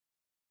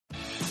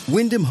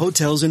Wyndham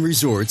Hotels and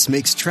Resorts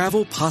makes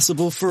travel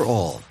possible for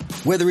all.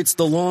 Whether it's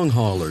the long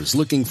haulers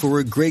looking for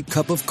a great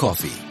cup of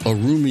coffee, a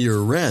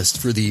roomier rest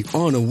for the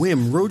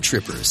on-a-whim road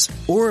trippers,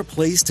 or a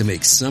place to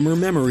make summer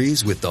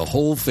memories with the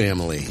whole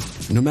family.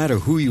 No matter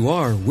who you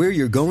are, where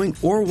you're going,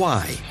 or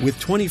why, with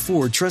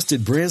 24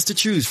 trusted brands to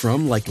choose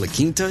from like La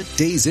Quinta,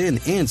 Days Inn,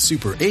 and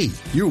Super 8,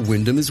 your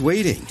Wyndham is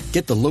waiting.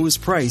 Get the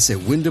lowest price at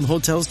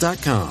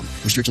WyndhamHotels.com.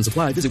 Restrictions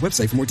apply. Visit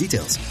website for more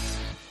details.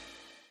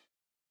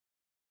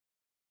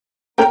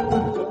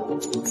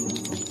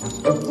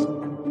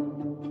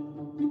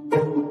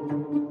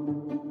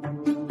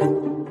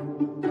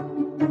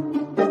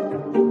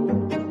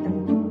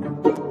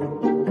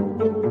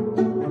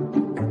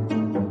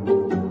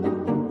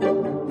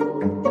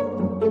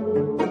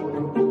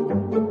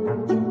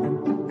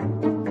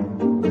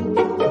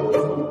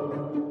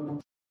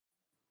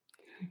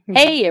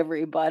 Hey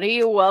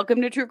everybody,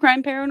 welcome to True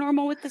Crime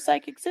Paranormal with the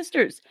Psychic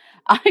Sisters.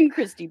 I'm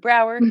Christy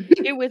Brower,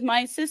 here with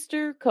my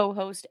sister,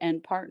 co-host,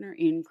 and partner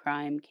in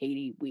crime,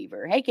 Katie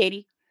Weaver. Hey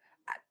Katie.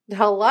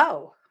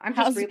 Hello. I'm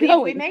just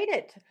relieved we made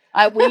it.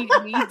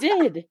 We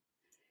did.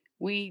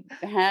 We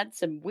had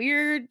some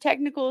weird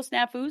technical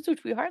snafus,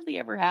 which we hardly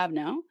ever have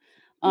now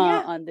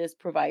on this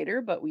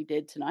provider, but we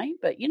did tonight.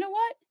 But you know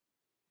what?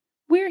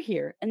 We're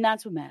here, and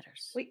that's what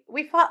matters.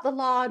 We fought the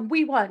law and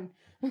we won.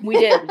 We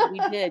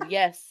did,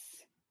 yes.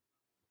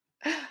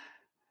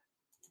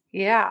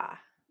 Yeah.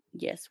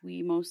 Yes,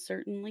 we most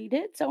certainly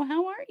did. So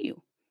how are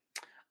you?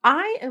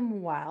 I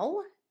am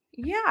well.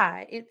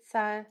 Yeah, it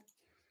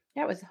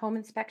was home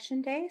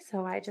inspection day,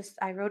 so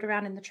I rode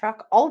around in the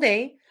truck all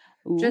day,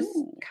 just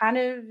kind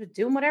of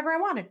doing whatever I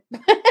wanted.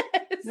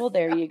 Well,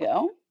 there you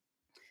go.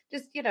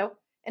 Just,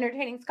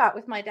 entertaining Scott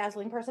with my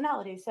dazzling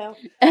personality. So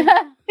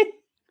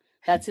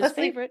that's his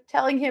favorite.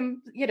 Telling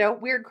him,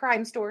 weird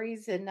crime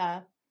stories and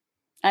I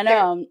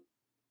know.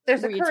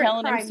 There's a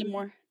current crime him some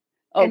more?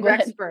 in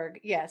Rexburg.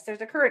 Yes,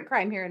 there's a current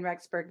crime here in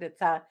Rexburg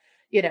that's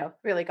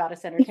really got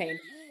us entertained.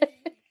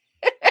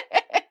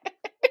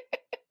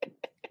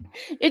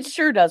 It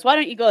sure does. Why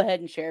don't you go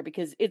ahead and share,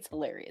 because it's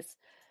hilarious.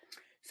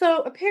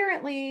 So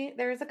apparently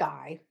there's a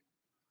guy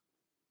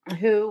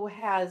who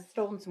has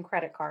stolen some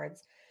credit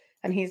cards,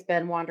 and he's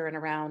been wandering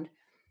around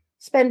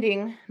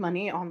spending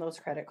money on those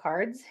credit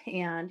cards,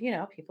 and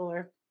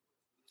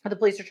the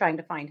police are trying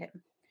to find him.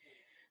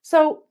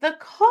 So the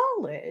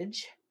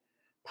college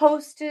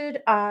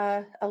posted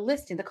a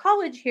listing. The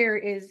college here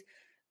is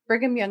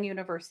Brigham Young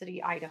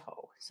University,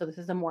 Idaho. So this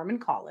is a Mormon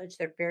college.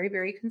 They're very,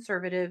 very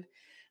conservative.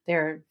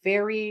 They're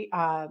very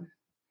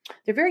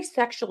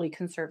sexually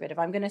conservative.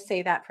 I'm going to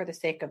say that for the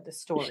sake of the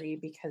story,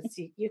 because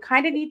you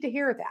kind of need to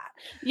hear that.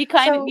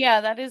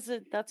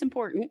 That's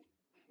important.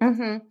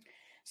 Mm-hmm.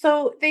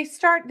 So they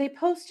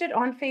posted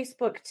on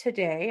Facebook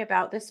today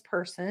about this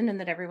person,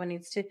 and that everyone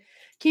needs to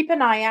keep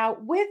an eye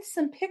out with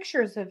some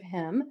pictures of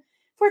him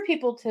for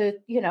people to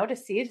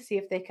see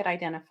if they could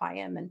identify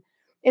him. And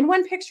in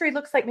one picture, he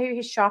looks like maybe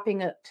he's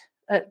shopping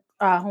at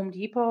Home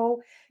Depot.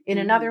 In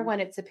another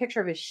one, it's a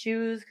picture of his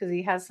shoes, because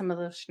he has some of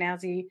those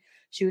schnazzy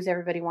shoes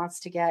everybody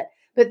wants to get.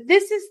 But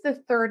this is the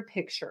third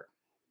picture.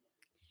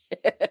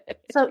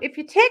 So if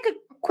you take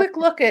a quick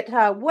look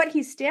at what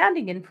he's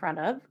standing in front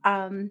of,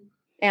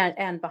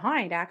 and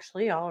behind,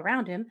 actually, all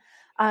around him,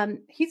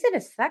 he's in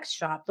a sex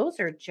shop. Those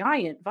are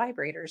giant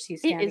vibrators he's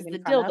standing in front of. It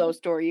is the dildo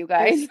store, you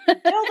guys.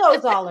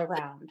 Dildos all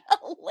around.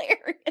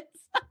 Hilarious.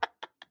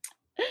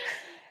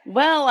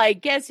 Well, I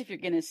guess if you're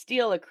going to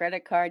steal a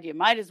credit card, you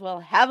might as well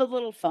have a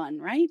little fun,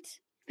 right?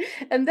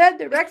 And then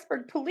the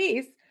Rexburg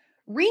police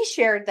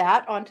reshared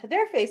that onto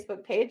their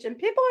Facebook page, and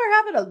people are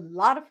having a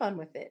lot of fun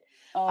with it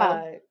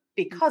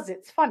because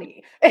it's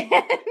funny. And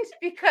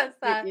because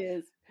it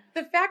is.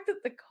 The fact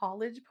that the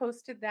college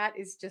posted that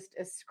is just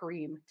a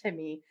scream to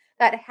me.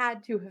 That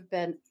had to have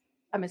been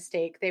a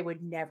mistake. They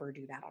would never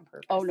do that on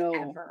purpose. Oh, no.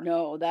 Ever.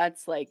 No,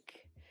 that's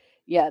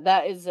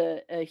that is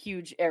a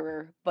huge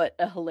error, but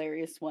a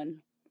hilarious one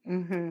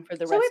for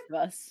the rest of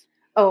us.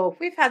 Oh,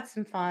 we've had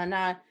some fun.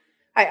 I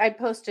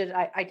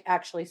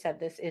actually said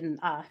this in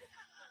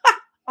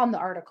on the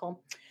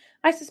article.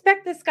 I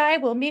suspect this guy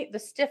will meet the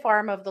stiff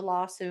arm of the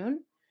law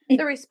soon.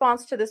 The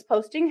response to this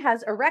posting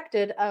has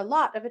erected a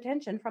lot of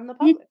attention from the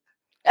public.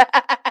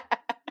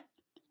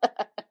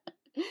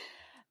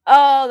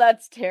 Oh,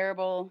 that's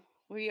terrible.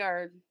 We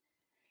are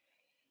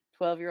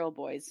 12-year-old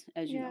boys,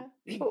 as you know.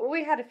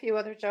 We had a few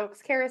other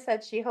jokes. Kara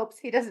said she hopes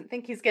he doesn't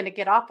think he's going to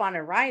get off on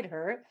a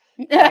rider.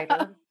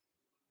 That's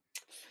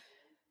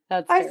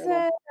I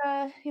terrible.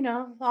 said,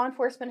 law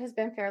enforcement has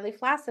been fairly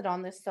flaccid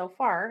on this so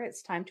far.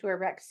 It's time to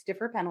erect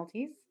stiffer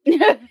penalties.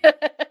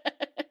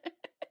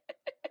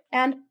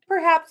 And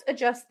perhaps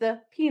adjust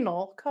the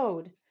penal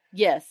code.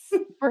 Yes,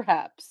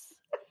 perhaps.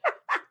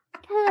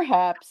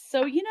 Perhaps.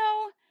 So,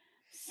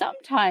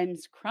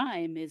 sometimes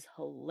crime is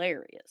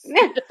hilarious.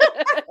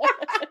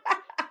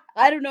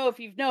 I don't know if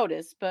you've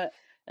noticed, but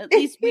at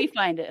least we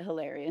find it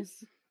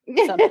hilarious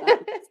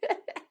sometimes.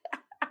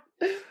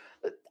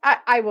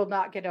 I will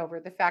not get over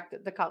the fact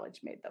that the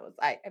college made those.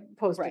 I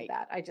posted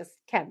that. I just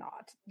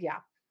cannot. Yeah.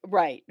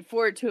 Right.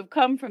 For it to have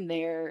come from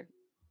there,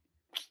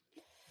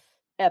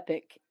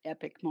 epic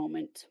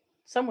moment.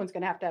 Someone's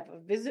going to have a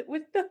visit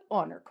with the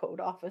honor code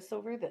office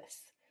over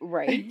this.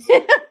 Right.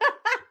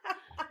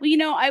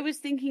 Well, I was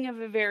thinking of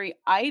a very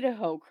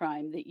Idaho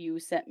crime that you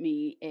sent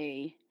me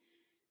a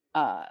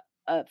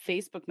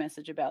Facebook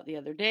message about the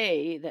other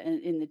day,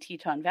 in the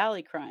Teton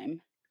Valley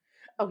crime.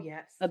 Oh,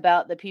 yes.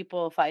 About the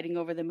people fighting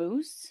over the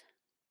moose.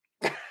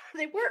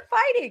 They weren't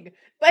fighting,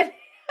 but...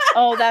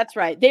 Oh, that's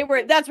right.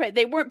 That's right.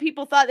 They weren't,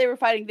 people thought they were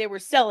fighting. They were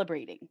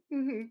celebrating.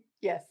 Mm-hmm.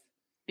 Yes.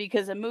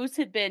 Because a moose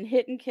had been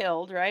hit and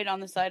killed, right, on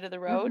the side of the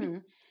road. Mm-hmm.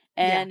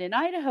 And in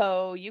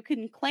Idaho, you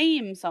can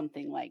claim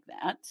something like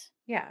that.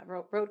 Yeah,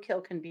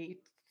 roadkill can be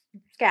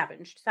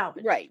scavenged,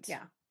 salvaged. Right.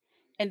 Yeah.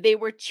 And they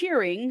were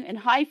cheering and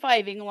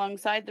high-fiving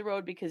alongside the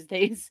road because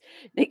they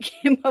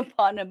came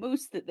upon a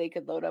moose that they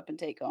could load up and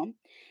take home.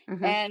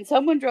 Mm-hmm. And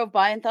someone drove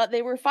by and thought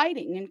they were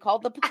fighting and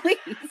called the police.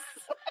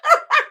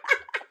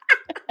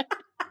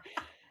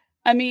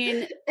 I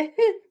mean,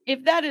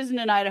 if that isn't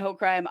an Idaho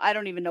crime, I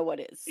don't even know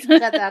what is.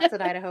 That's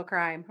an Idaho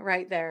crime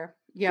right there.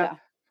 Yep.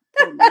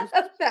 Yeah.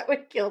 That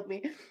would kill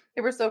me.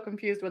 They were so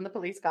confused when the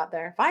police got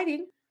there.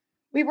 Fighting?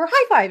 We were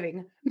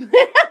high-fiving.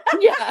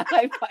 Yeah,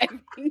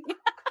 high-fiving.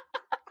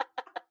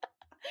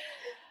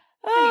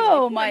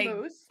 Oh, anyway, my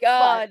moose,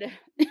 God.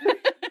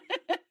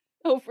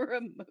 Over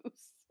a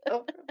moose.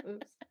 Over a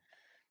moose.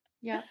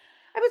 Yeah.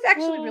 I was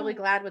actually really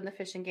glad when the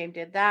Fish and Game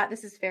did that.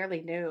 This is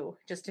fairly new,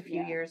 just a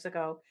few years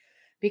ago.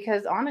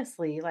 Because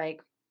honestly,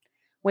 like,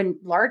 when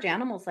large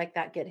animals like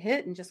that get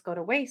hit and just go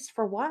to waste,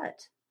 for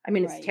what? I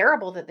mean, it's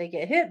terrible that they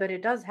get hit, but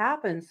it does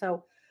happen.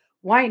 So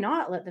why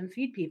not let them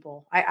feed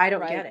people? I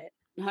don't get it.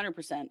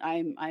 100%.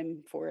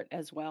 I'm for it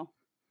as well.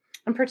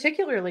 And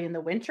particularly in the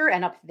winter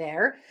and up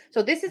there.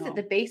 So this is at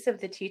the base of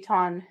the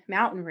Teton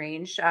mountain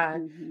range,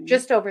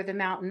 just over the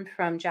mountain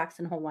from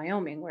Jackson Hole,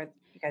 Wyoming, where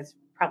you guys are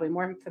probably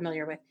more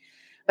familiar with.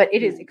 But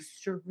it is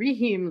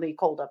extremely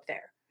cold up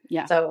there.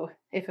 Yeah. So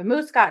if a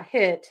moose got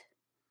hit,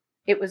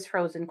 it was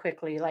frozen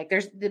quickly. Like,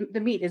 there's the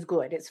meat is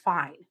good. It's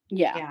fine.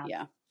 Yeah.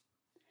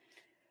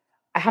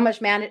 How much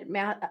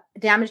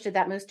damage did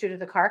that moose do to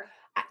the car?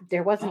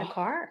 There wasn't a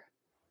car.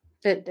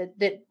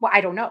 Well,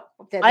 I don't know.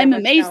 I'm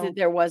amazed that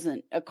there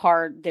wasn't a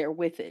car there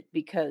with it,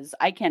 because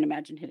I can't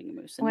imagine hitting a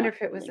moose. I wonder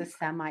if it was a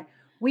semi.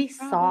 We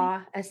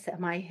saw a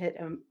semi hit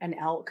an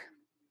elk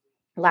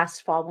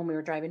last fall when we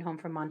were driving home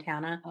from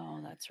Montana. Oh,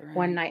 that's right.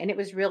 One night, and it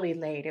was really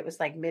late. It was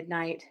like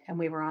midnight, and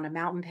we were on a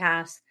mountain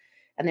pass,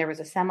 and there was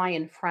a semi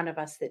in front of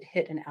us that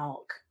hit an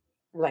elk,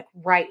 like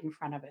right in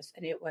front of us,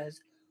 and it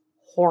was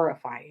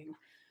horrifying.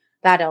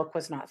 That elk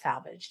was not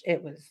salvaged.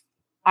 It was,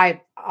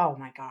 oh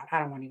my God, I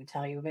don't want to even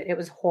tell you, but it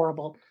was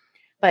horrible.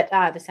 But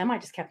the semi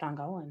just kept on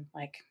going.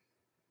 Like,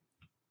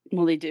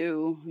 well, they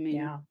do. I mean,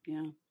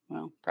 yeah.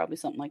 Well, probably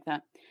something like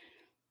that.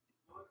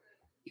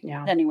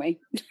 Yeah. Anyway,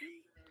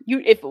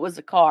 if it was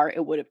a car,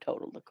 it would have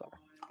totaled the car.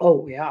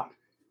 Oh yeah.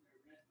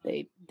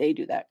 They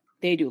do that.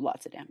 They do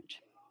lots of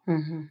damage.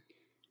 Mm-hmm.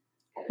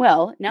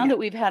 Well, now that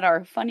we've had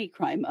our funny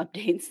crime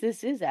updates,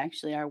 this is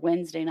actually our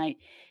Wednesday night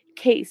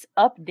case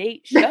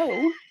update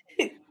show.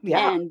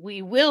 Yeah. And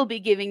we will be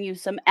giving you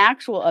some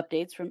actual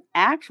updates from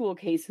actual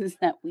cases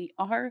that we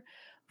are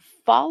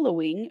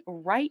following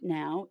right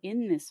now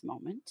in this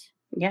moment.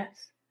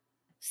 Yes.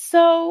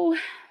 So,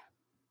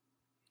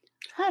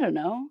 I don't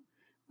know.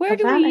 Where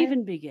do we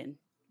even begin?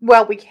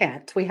 Well, we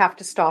can't. We have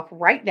to stop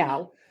right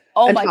now.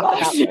 Oh my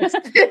gosh.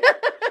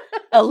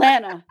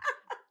 Alana,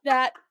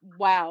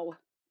 wow.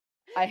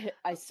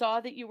 I saw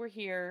that you were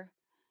here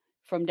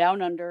from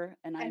down under,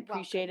 and I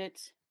appreciate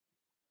it.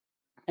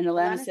 And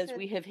Alana says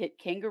we have hit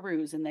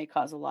kangaroos and they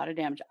cause a lot of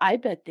damage. I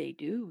bet they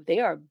do. They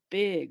are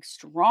big,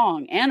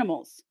 strong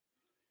animals.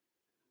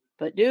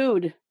 But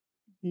dude,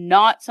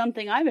 not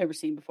something I've ever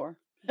seen before.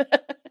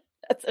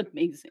 That's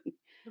amazing.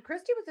 Well,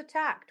 Christy was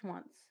attacked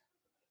once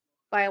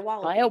by a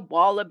wallaby. By a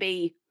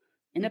wallaby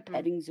in a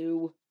petting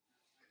zoo.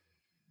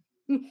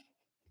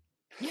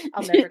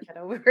 I'll never get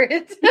over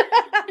it.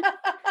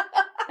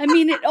 I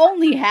mean, it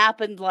only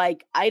happened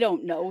like, I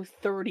don't know,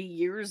 30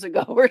 years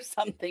ago or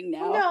something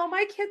now. No,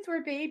 my kids were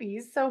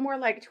babies, so more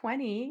like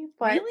 20.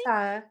 But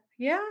really?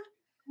 Yeah.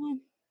 Well,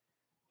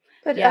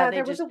 but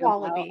there was a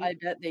wallaby. I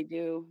bet they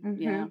do.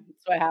 Mm-hmm. Yeah.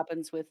 That's what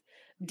happens with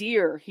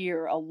deer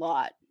here a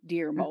lot.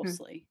 Deer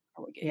mostly.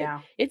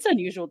 Yeah. It's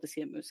unusual to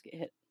see a moose get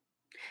hit.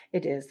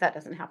 It is. That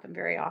doesn't happen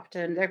very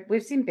often.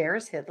 We've seen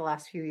bears hit the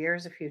last few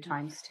years a few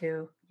times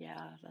too.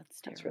 Yeah,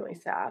 that's really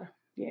sad.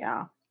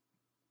 Yeah.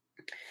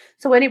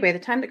 So anyway, the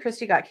time that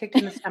Christy got kicked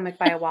in the stomach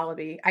by a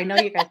wallaby, I know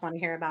you guys want to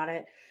hear about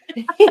it.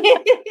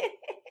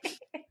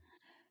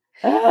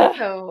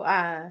 So,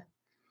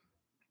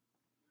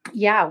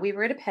 yeah, we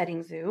were at a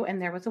petting zoo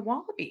and there was a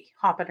wallaby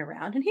hopping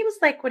around, and he was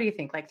like, what do you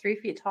think? Like 3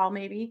 feet tall,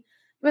 maybe?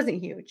 He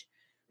wasn't huge,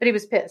 but he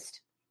was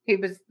pissed. He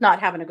was not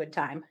having a good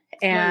time.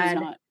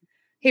 And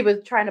he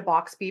was trying to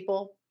box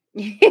people.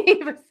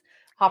 He was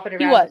hopping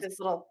around with his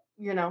little,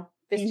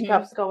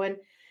 fisticuffs going.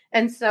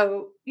 And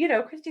so,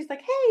 Christy's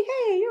like,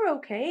 hey, you're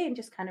okay. And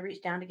just kind of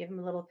reached down to give him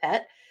a little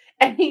pet.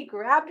 and he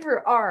grabbed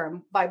her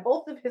arm by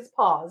both of his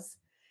paws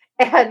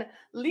and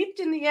leaped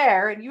in the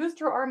air and used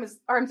her arms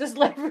as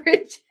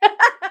leverage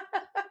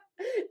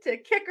to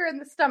kick her in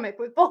the stomach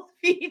with both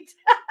feet.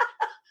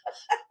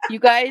 You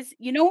guys,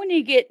 you know when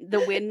you get the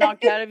wind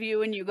knocked out of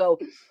you and you go,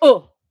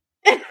 oh,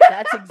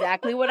 that's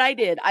exactly what I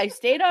did. I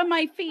stayed on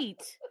my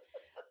feet,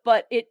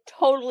 but it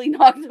totally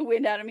knocked the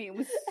wind out of me. It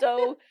was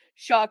so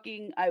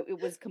shocking. It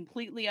was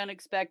completely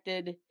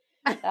unexpected.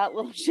 That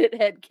little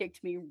shithead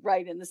kicked me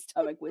right in the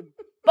stomach with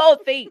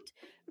both feet.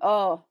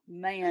 Oh,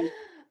 man.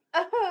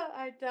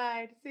 I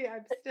died. See,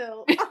 I'm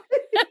still. It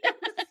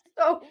was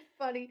so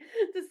funny.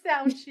 The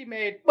sound she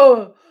made.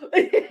 Oh.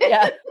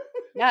 Yeah.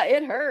 Yeah,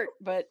 it hurt,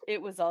 but it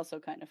was also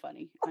kind of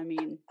funny. I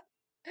mean.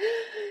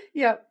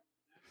 Yep.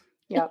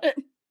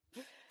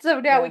 So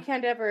now we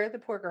can't ever, the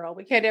poor girl,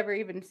 we can't ever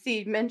even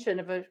see mention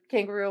of a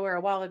kangaroo or a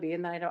wallaby,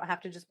 and then I don't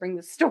have to just bring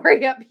the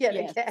story up yet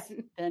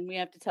again. Then we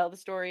have to tell the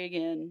story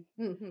again.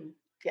 Mm-hmm.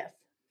 Yes.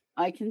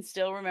 I can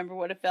still remember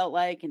what it felt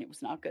like, and it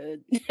was not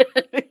good.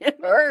 It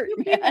hurt.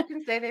 People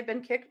can say they've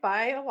been kicked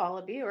by a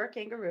wallaby or a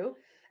kangaroo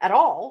at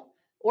all,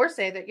 or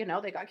say that,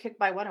 they got kicked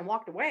by one and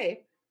walked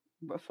away.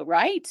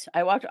 Right.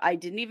 I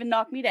didn't even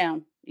knock me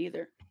down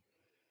either.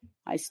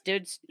 I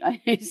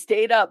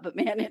stayed up, but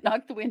man, it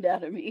knocked the wind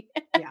out of me.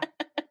 Yeah.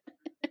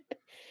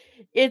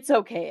 It's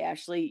okay,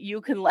 Ashley.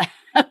 You can laugh.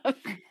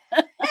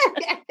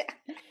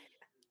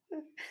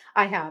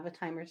 I have a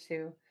time or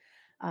two.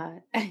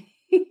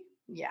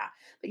 Yeah.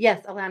 But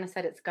yes, Alana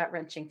said it's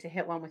gut-wrenching to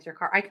hit one with your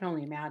car. I can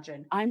only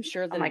imagine. I'm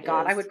sure that Oh my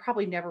God, I would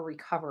probably never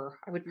recover.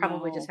 I would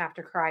probably just have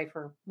to cry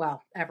for,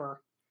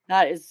 ever.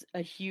 That is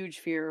a huge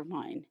fear of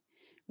mine.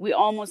 We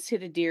almost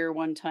hit a deer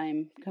one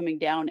time coming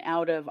down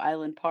out of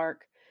Island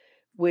Park,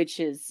 which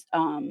is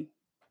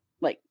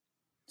like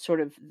sort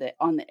of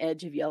on the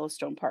edge of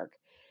Yellowstone Park.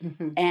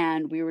 Mm-hmm.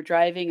 And we were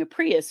driving a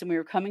Prius and we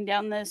were coming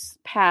down this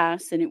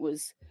pass and it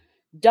was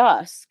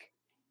dusk,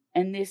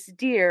 and this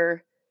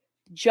deer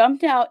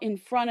jumped out in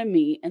front of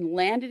me and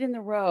landed in the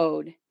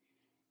road,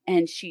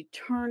 and she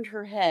turned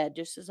her head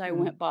just as I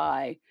went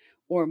by,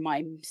 or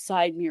my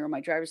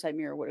driver's side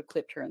mirror would have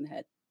clipped her in the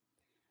head.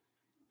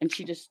 And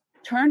she just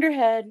turned her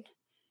head,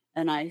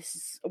 and I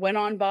went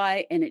on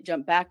by, and it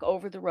jumped back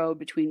over the road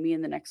between me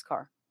and the next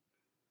car.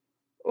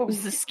 It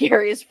was the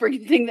scariest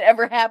freaking thing that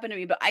ever happened to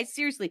me. But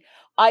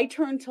I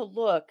turned to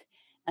look,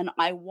 and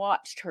I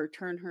watched her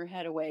turn her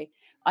head away.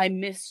 I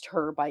missed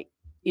her by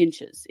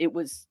inches. It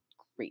was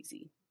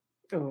crazy.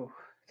 Oh,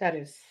 that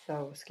is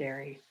so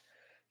scary.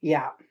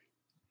 Yeah.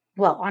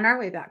 Well, on our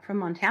way back from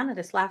Montana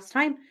this last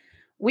time,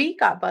 we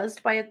got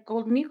buzzed by a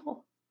golden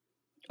eagle.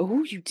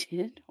 Oh, you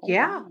did? Oh,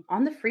 yeah. wow.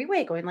 On the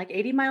freeway going like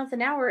 80 miles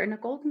an hour, and a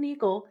golden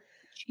eagle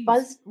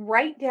buzzed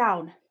right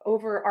down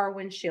over our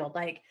windshield.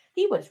 Like,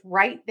 he was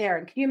right there.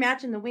 And can you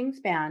imagine the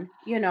wingspan?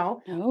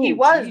 He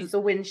was the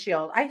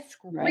windshield. I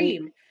screamed. Right.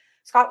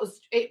 Scott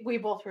we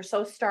both were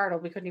so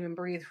startled. We couldn't even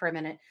breathe for a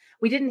minute.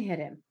 We didn't hit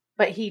him,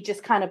 but he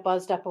just kind of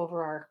buzzed up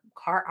over our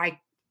car.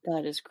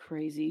 That is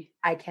crazy.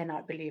 I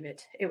cannot believe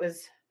it. It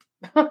was,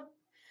 our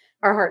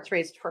hearts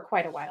raced for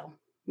quite a while.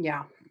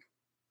 Yeah.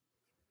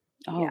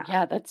 Oh,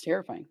 yeah, that's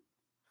terrifying.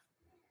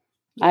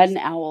 Yes. I had an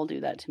owl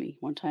do that to me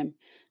one time.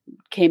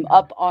 Came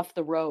up off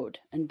the road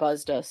and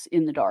buzzed us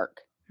in the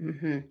dark.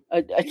 Mm-hmm.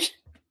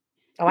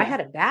 I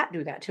had a bat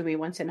do that to me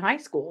once in high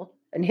school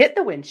and hit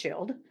the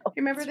windshield. You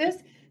remember this?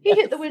 He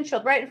hit the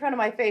windshield right in front of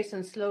my face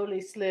and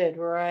slowly slid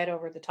right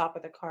over the top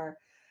of the car.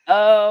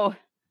 Oh,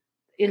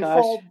 in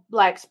full,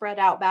 like, spread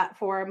out bat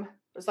form.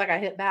 It was like I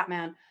hit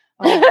Batman.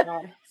 Oh my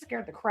God. It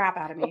scared the crap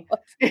out of me.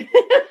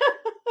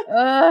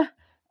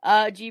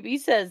 GB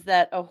says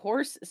that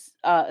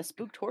a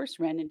spooked horse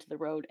ran into the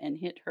road and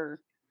hit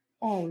her.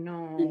 Oh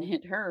no. And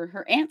hit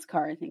her aunt's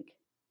car, I think.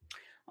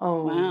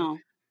 Oh wow.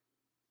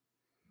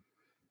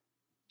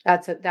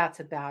 That's a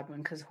bad one,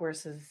 because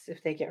horses,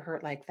 if they get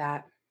hurt like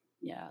that.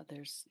 Yeah,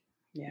 there's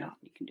nothing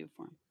you can do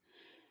for them.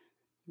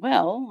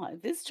 Well,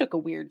 this took a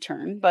weird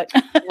turn, but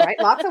right,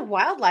 lots of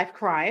wildlife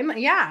crime.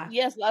 Yeah.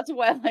 Yes, lots of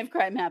wildlife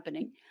crime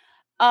happening.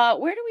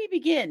 Where do we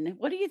begin?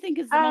 What do you think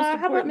is the most important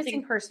how about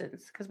missing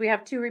persons? Because we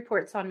have 2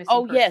 reports on missing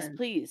persons. Oh, yes,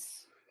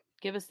 please.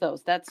 Give us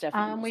those. That's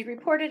definitely. We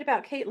reported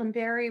about Caitlin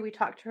Berry. We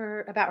talked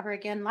about her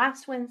again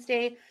last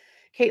Wednesday.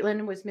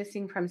 Caitlin was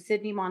missing from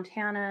Sydney,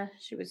 Montana.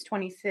 She was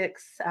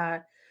 26.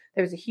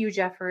 There was a huge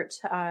effort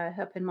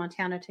up in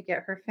Montana to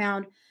get her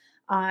found.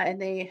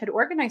 And they had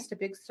organized a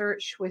big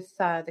search with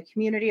the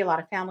community. A lot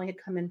of family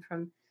had come in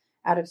from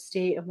out of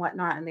state and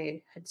whatnot, and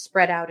they had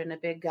spread out in a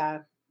big,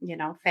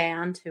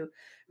 fan to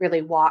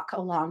really walk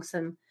along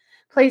some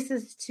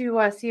places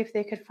to see if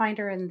they could find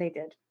her, and they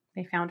did.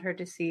 They found her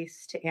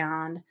deceased,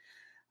 and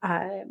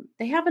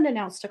they haven't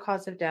announced a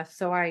cause of death,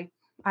 so I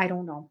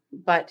don't know,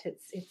 but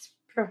it's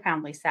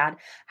profoundly sad.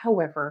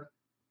 However,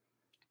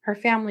 her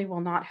family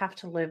will not have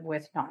to live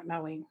with not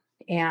knowing,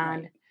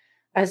 and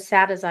as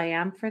sad as I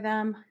am for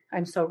them,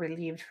 I'm so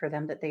relieved for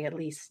them that they at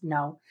least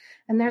know.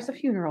 And there's a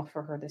funeral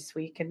for her this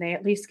week, and they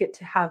at least get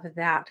to have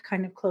that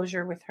kind of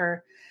closure with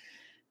her,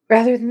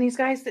 rather than these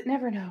guys that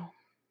never know.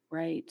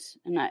 Right.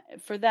 And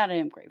for that, I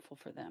am grateful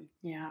for them.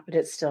 Yeah, but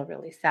it's still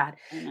really sad.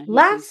 And I hope we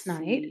Last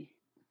night, see,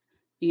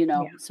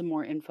 yeah, some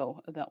more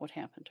info about what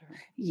happened to her.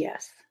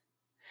 yes.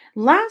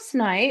 Last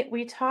night,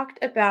 we talked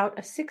about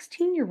a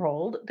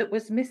 16-year-old that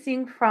was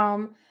missing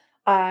from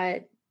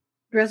a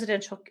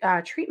residential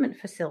treatment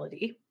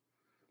facility,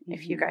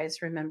 if you Mm-hmm.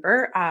 guys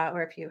remember,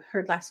 or if you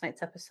heard last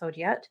night's episode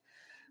yet.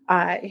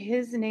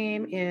 His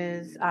name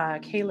is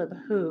Caleb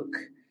Hook.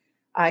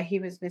 He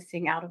was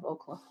missing out of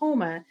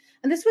Oklahoma.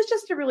 And this was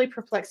just a really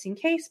perplexing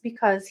case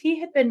because he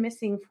had been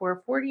missing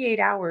for 48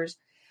 hours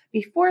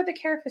before the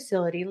care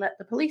facility let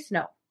the police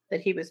know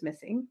that he was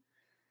missing.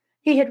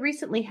 He had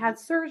recently had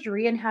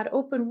surgery and had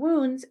open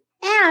wounds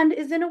and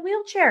is in a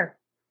wheelchair.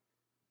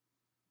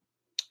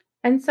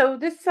 And so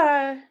this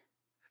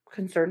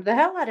concerned the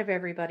hell out of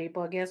everybody.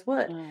 But guess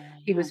what?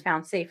 He was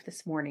found safe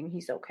this morning.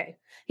 He's okay.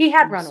 He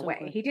had run away.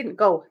 Good. He didn't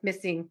go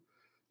missing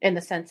in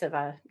the sense of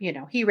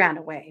he ran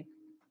away.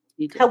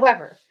 He did.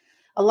 However,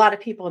 a lot of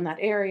people in that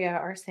area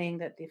are saying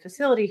that the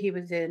facility he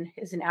was in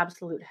is an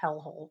absolute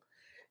hellhole.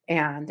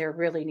 And there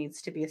really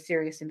needs to be a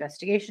serious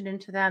investigation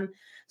into them.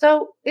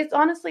 So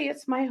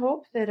it's my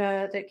hope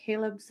that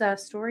Caleb's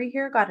story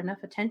here got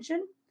enough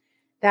attention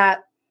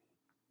that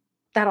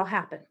that'll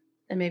happen,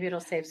 and maybe it'll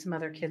save some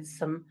other kids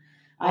some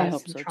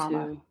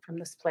trauma too. from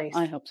this place.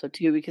 I hope so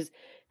too, because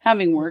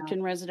having worked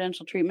in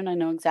residential treatment, I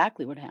know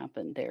exactly what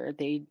happened there.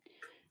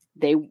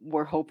 They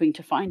were hoping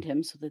to find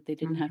him so that they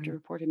didn't have to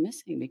report him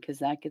missing, because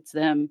that gets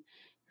them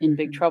in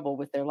big trouble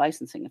with their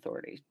licensing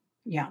authority.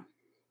 Yeah,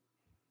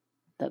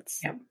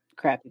 that's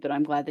crappy, but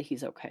I'm glad that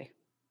he's okay.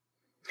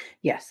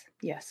 Yes,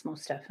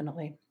 most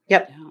definitely.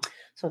 Yep. Yeah.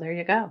 So there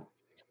you go.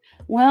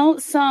 Well,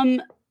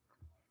 some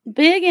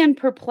big and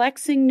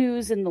perplexing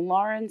news in the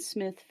Lauren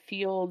Smith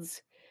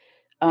Fields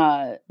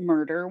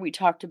murder. We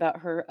talked about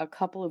her a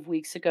couple of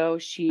weeks ago.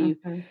 She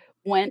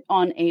went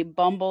on a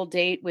Bumble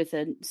date with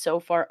a so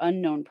far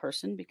unknown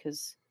person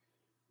because,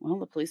 well,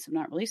 the police have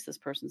not released this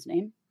person's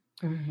name.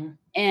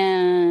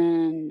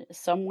 And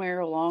somewhere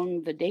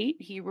along the date,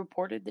 he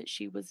reported that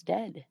she was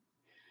dead.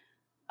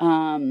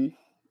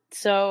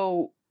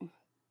 So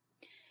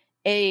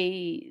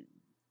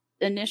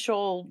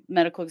initial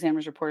medical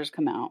examiner's report has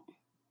come out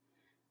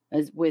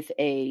with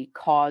a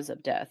cause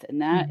of death,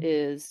 and that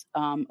is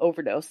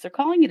overdose. They're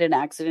calling it an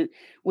accident,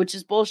 which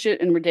is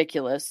bullshit and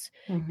ridiculous,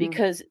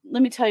 because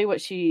let me tell you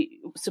what she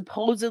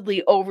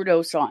supposedly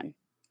overdosed on.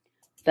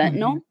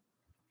 Fentanyl,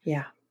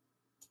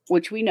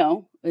 which we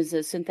know is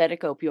a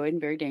synthetic opioid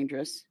and very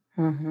dangerous.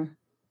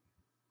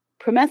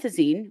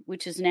 Promethazine,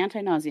 which is an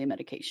anti-nausea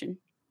medication.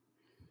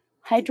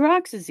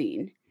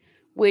 Hydroxyzine,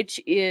 which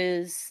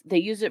is, they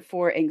use it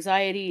for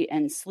anxiety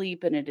and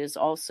sleep, and it is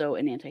also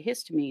an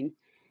antihistamine.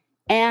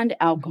 And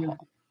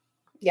alcohol.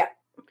 Yeah.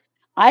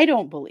 I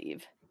don't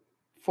believe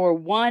for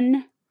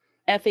one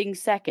effing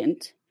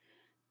second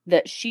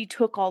that she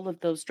took all of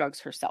those drugs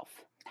herself.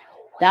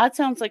 That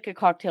sounds like a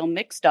cocktail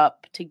mixed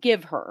up to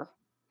give her.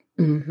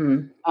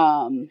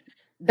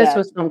 This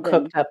was some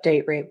cooked up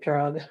date rape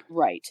drug.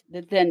 Right.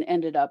 That then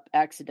ended up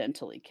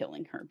accidentally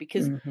killing her.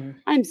 Because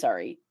I'm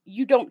sorry,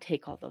 you don't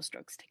take all those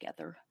drugs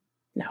together.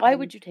 No. Why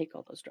would you take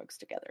all those drugs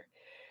together?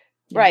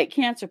 Yeah. Right.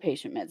 Cancer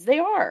patient meds. They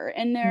are.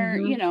 And they're,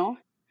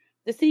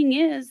 the thing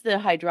is, the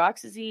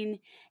hydroxyzine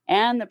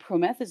and the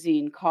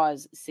promethazine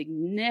cause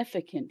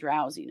significant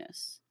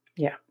drowsiness.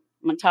 Yeah.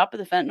 On top of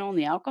the fentanyl and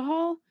the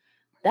alcohol,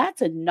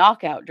 that's a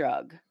knockout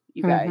drug,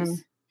 you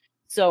guys.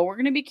 So we're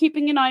going to be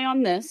keeping an eye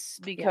on this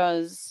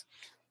because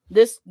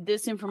this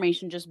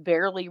information just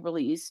barely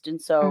released.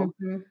 And so,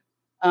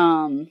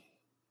 and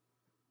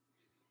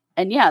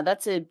yeah,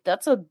 it's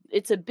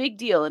a big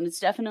deal. And it's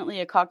definitely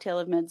a cocktail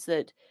of meds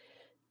that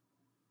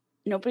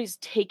nobody's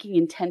taking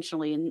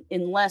intentionally,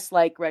 unless,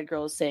 like Red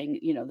Girl is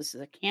saying, this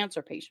is a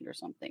cancer patient or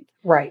something.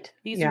 Right.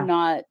 These are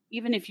not,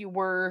 even if you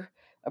were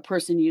a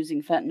person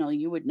using fentanyl,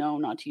 you would know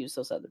not to use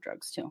those other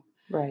drugs too.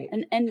 Right.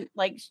 And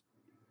like,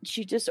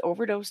 she just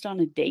overdosed on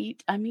a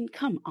date. I mean,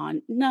 come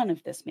on. None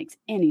of this makes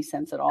any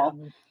sense at all.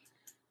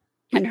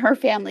 And her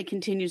family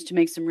continues to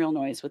make some real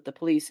noise with the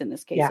police in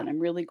this case. Yeah. And I'm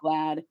really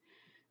glad,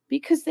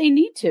 because they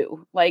need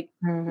to. Like,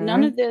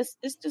 none of this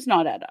does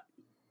not add up.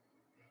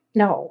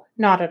 No,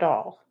 not at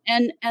all.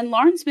 And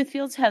Lauren Smith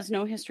Fields has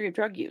no history of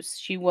drug use.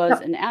 She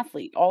was an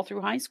athlete all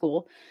through high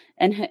school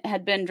and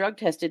had been drug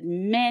tested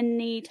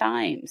many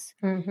times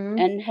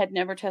and had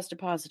never tested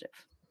positive.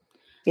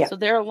 Yeah. So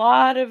there are a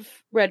lot of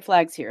red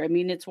flags here. I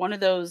mean, it's one of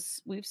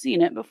those, we've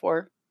seen it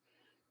before,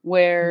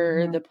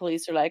 where the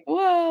police are like,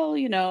 well,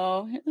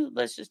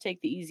 let's just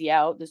take the easy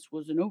out. This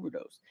was an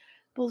overdose.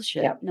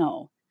 Bullshit. Yep.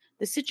 No.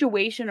 The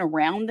situation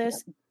around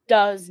this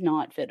does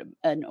not fit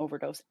an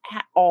overdose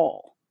at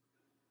all.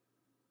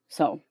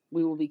 So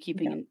we will be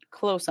keeping a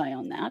close eye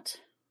on that.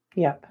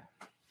 Yep.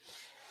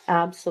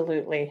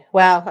 Absolutely.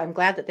 Well, I'm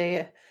glad that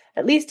they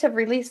at least have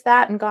released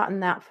that and gotten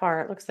that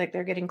far. It looks like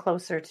they're getting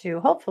closer to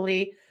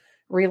hopefully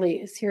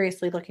really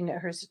seriously looking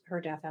at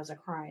her death as a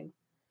crime.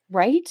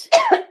 Right?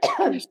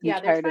 They're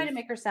trying to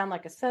make her sound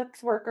like a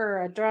sex worker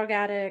or a drug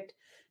addict.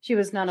 She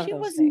was none of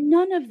those things.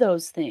 None of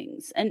those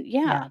things. And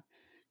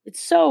It's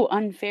so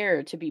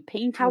unfair to be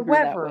painting her that way.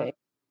 However,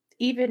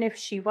 even if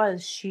she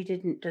was, she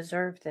didn't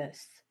deserve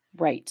this.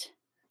 Right.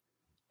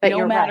 But No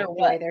you're matter right, the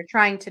way what. they're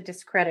trying to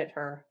discredit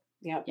her.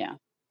 Yep. Yeah.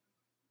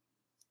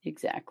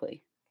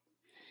 Exactly.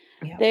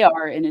 Yep. They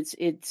are, and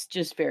it's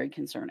just very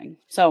concerning.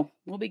 So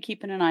we'll be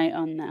keeping an eye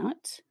on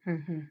that.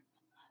 Mm-hmm.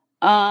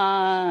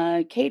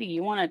 Katie,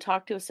 you want to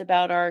talk to us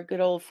about our good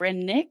old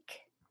friend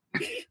Nick?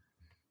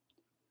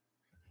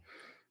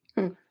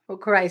 Oh,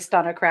 Christ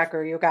on a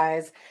cracker, you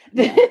guys.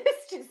 Yeah. This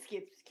just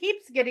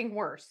keeps getting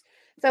worse.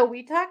 So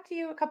we talked to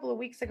you a couple of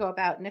weeks ago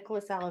about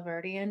Nicholas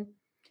Alahverdian.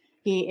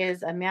 He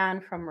is a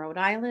man from Rhode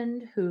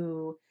Island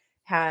who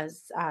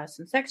has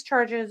some sex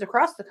charges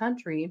across the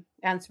country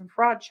and some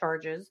fraud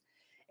charges,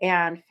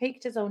 and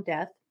faked his own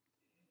death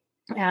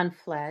and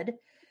fled.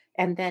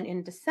 And then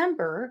in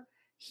December,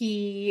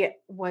 he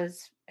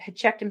had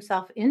checked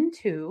himself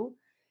into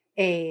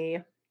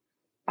a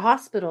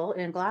hospital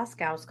in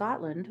Glasgow,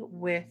 Scotland,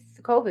 with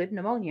COVID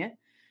pneumonia,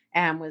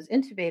 and was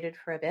intubated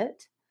for a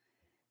bit.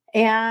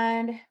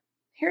 And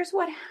here's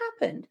what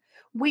happened.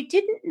 We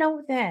didn't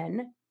know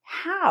then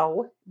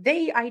how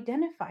they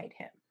identified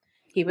him.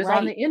 He was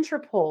on the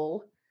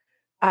Interpol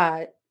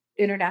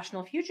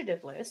international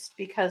fugitive list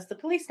because the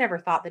police never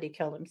thought that he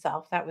killed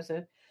himself. That was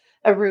a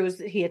ruse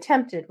that he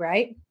attempted,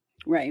 right?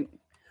 Right.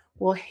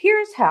 Well,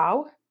 here's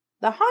how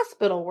the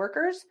hospital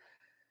workers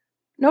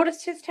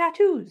noticed his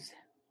tattoos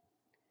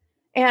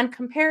and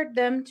compared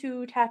them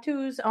to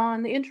tattoos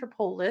on the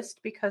Interpol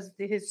list because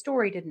his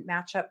story didn't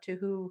match up to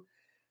who,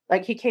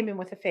 like, he came in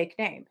with a fake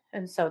name.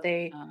 And so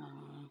they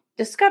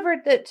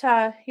discovered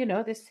that,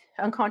 this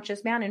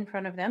unconscious man in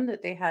front of them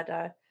that they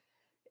had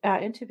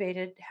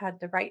intubated had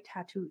the right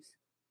tattoos.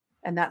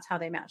 And that's how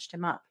they matched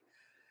him up.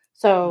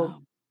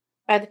 So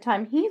by the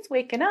time he's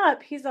waking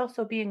up, he's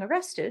also being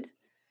arrested.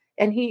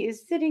 And he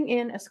is sitting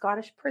in a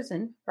Scottish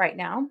prison right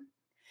now.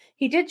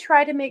 He did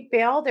try to make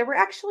bail. There were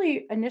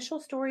actually initial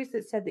stories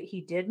that said that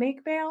he did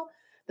make bail.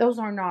 Those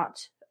are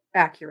not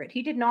accurate.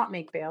 He did not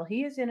make bail.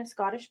 He is in a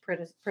Scottish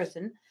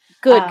prison.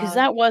 Good, because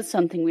that was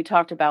something we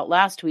talked about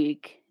last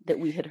week that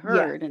we had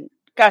heard. And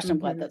gosh, I'm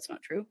glad that's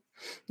not true.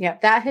 Yeah,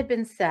 that had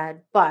been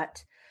said.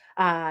 But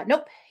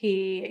nope,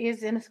 he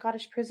is in a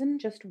Scottish prison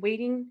just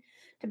waiting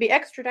to be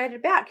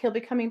extradited back. He'll be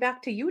coming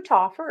back to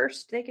Utah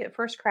first. They get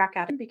first crack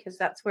at him because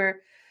that's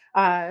where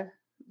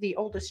the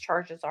oldest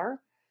charges are.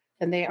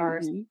 And they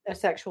are a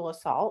sexual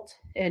assault.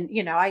 And,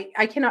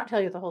 I cannot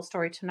tell you the whole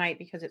story tonight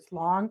because it's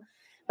long,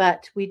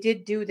 but we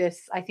did do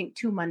this, I think,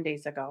 2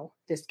 Mondays ago,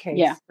 this case.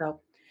 Yeah.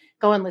 So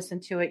go and listen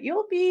to it.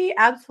 You'll be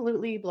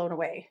absolutely blown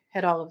away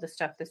at all of the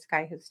stuff this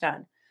guy has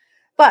done.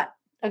 But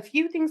a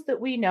few things that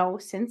we know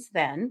since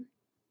then.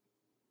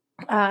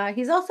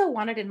 He's also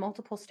wanted in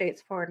multiple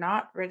states for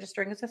not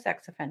registering as a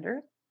sex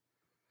offender.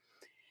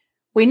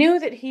 We knew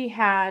that he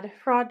had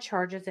fraud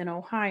charges in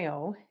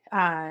Ohio,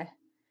 to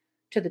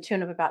the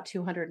tune of about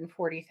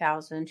 $240,000,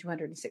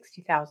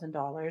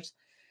 $260,000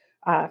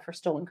 for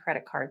stolen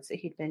credit cards that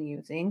he'd been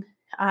using.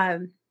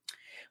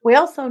 We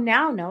also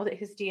now know that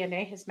his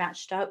DNA has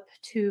matched up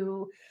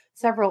to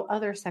several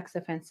other sex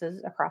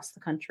offenses across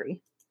the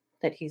country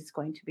that he's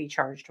going to be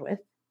charged with.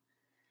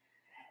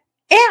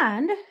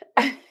 And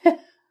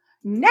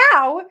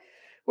now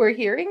we're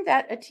hearing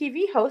that a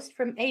TV host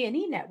from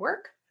A&E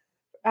Network,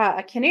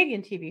 a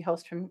Canadian TV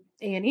host from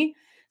A&E,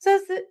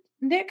 says that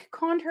Nick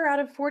conned her out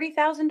of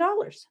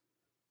 $40,000.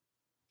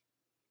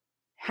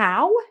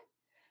 How?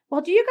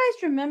 Well, do you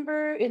guys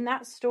remember in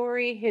that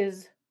story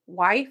his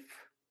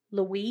wife,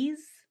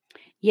 Louise?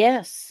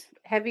 Yes.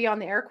 Heavy on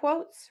the air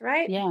quotes,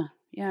 right? Yeah.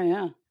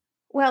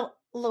 Well,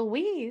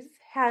 Louise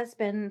has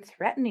been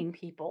threatening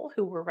people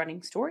who were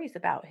running stories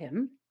about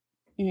him.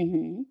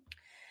 Mm-hmm.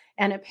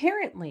 And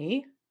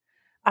apparently,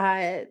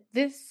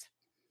 this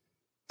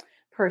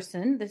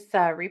person, this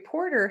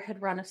reporter,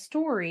 had run a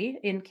story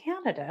in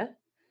Canada.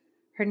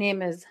 Her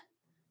name is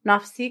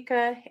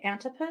Nafsika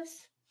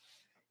Antipas,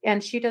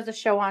 and she does a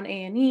show on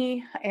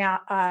A&E.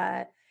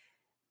 At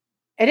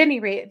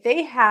any rate,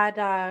 they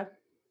had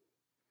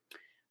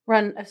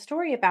run a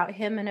story about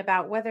him and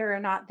about whether or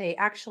not they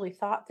actually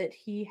thought that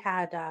he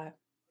had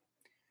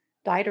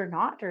died or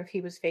not, or if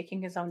he was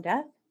faking his own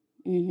death.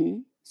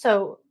 Mm-hmm.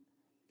 So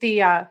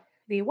the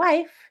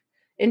wife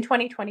in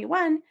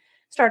 2021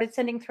 started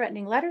sending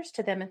threatening letters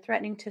to them and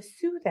threatening to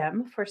sue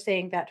them for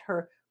saying that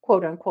her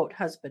quote unquote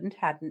husband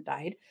hadn't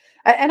died.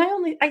 And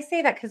I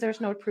say that because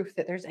there's no proof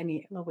that there's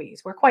any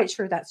Louise. We're quite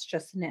sure that's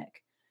just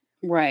Nick.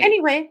 Right.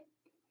 Anyway,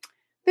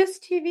 this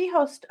TV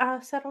host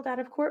settled out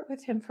of court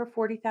with him for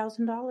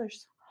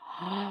 $40,000.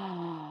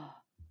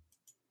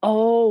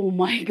 Oh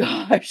my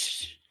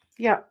gosh.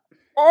 Yeah.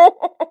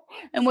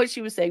 And what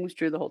she was saying was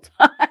true the whole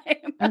time.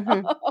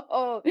 Mm-hmm.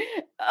 Oh,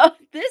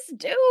 this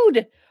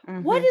dude.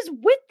 Mm-hmm. What is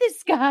with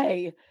this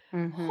guy?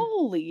 Mm-hmm.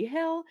 Holy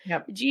hell.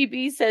 Yep.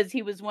 GB says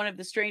he was one of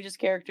the strangest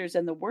characters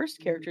and the worst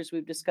characters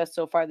we've discussed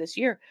so far this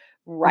year.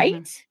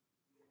 Right?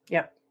 Mm-hmm.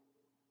 Yep.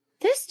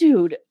 This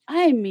dude,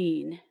 I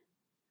mean.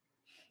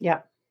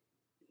 Yeah.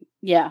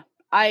 Yeah.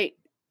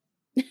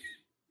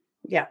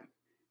 Yeah.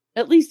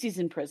 At least he's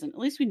in prison. At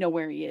least we know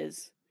where he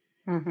is.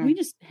 Can we Mm-hmm.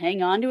 just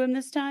hang on to him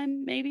this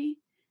time, maybe?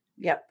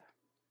 Yep.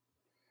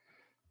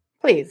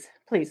 Please,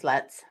 please,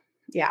 let's.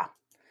 Yeah.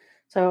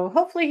 So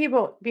hopefully he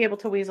won't be able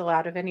to weasel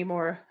out of any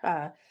more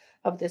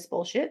of this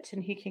bullshit,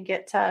 and he can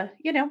get,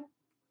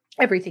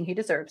 everything he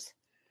deserves.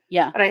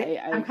 Yeah, But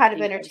I'm I kind of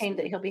think entertained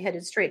that he'll be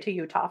headed straight to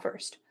Utah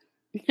first.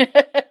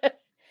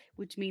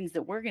 which means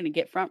that we're going to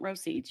get front row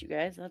seats, you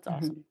guys. That's Mm-hmm.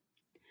 awesome.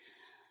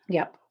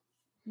 Yep.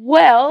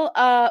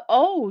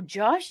 Well,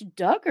 Josh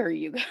Duggar,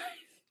 you guys.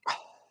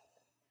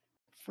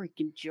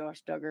 Freaking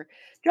Josh Duggar.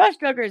 Josh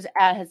Duggar is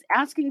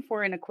asking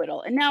for an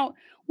acquittal. And now,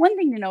 one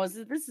thing to know is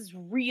that this is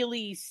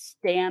really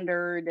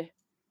standard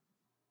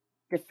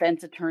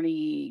defense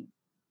attorney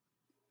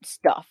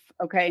stuff,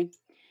 okay?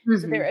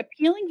 So they're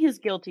appealing his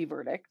guilty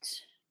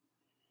verdict.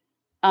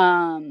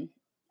 And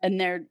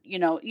they're,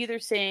 either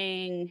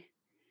saying,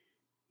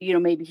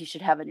 maybe he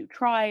should have a new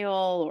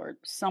trial or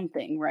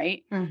something,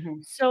 right?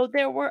 Mm-hmm. So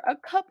there were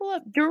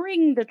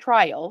during the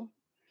trial,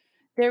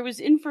 there was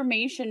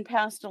information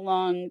passed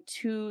along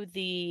to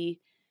the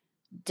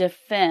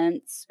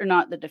defense, or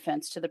not the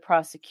defense, to the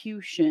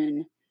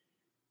prosecution,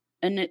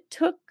 and it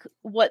took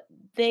what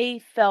they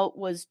felt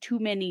was too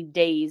many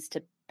days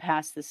to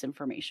pass this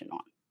information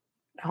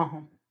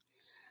on.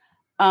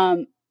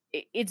 Oh.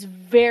 It's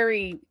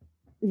very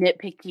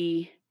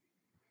nitpicky.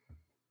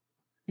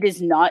 It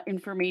is not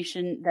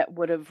information that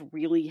would have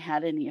really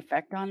had any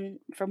effect on,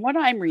 from what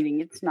I'm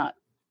reading, it's not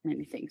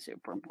anything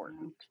super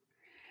important.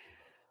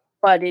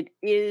 But it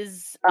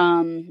is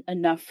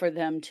enough for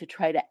them to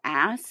try to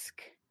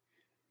ask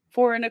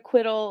for an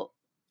acquittal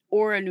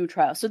or a new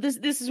trial. So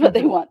this is what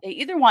they want. They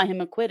either want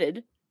him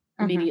acquitted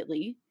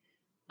immediately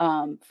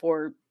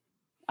for,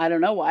 I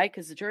don't know why,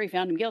 because the jury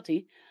found him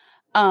guilty,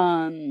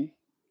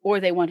 or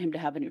they want him to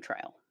have a new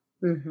trial.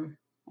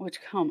 Which,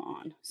 come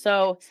on.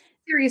 So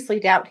seriously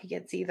doubt he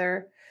gets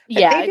either. But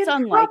yeah, it's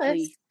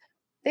unlikely.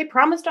 They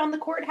promised on the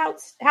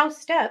courthouse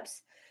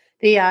steps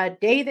the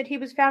day that he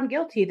was found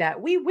guilty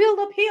that we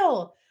will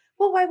appeal.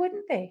 Well, why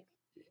wouldn't they?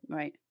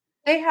 Right.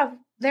 They have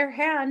their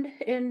hand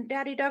in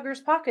Daddy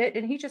Duggar's pocket,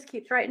 and he just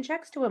keeps writing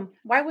checks to him.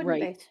 Why wouldn't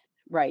they?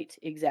 Right,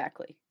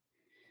 exactly.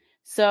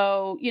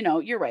 So,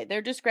 you're right.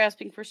 They're just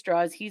grasping for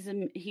straws. He's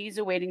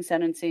awaiting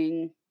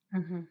sentencing.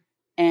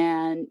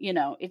 And,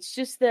 it's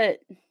just that,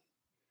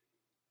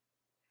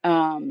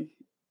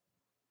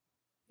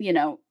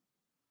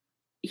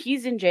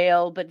 he's in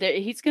jail, but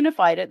he's going to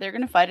fight it. They're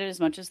going to fight it as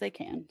much as they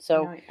can.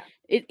 So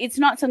it's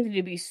not something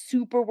to be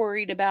super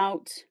worried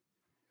about,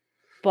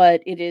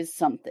 but it is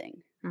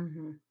something.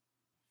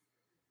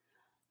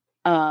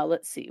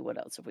 Let's see, what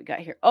else have we got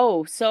here?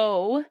 Oh,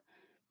 so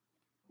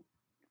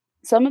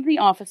some of the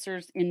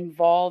officers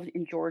involved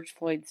in George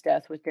Floyd's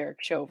death with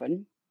Derek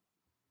Chauvin,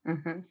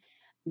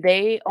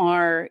 they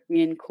are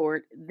in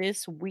court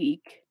this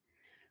week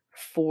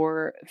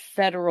for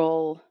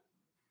federal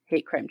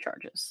hate crime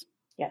charges.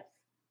 Yes.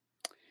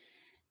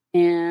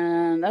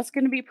 And that's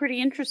going to be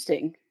pretty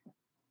interesting.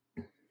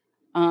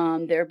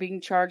 They're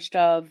being charged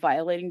of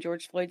violating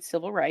George Floyd's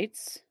civil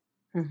rights.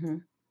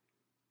 And,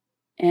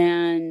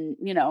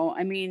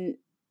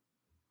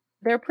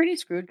 they're pretty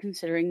screwed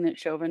considering that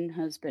Chauvin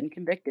has been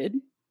convicted.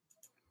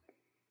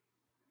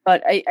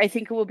 But I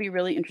think it will be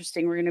really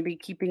interesting. We're going to be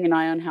keeping an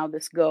eye on how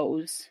this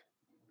goes.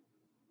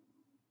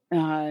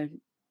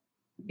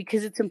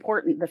 Because it's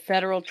important. The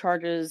federal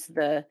charges,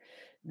 the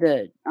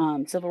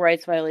civil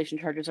rights violation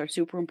charges are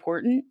super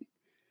important.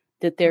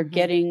 That they're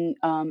getting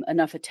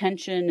enough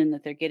attention and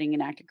that they're getting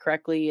enacted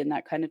correctly and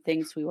that kind of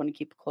thing. So we want to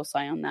keep a close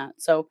eye on that.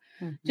 So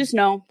just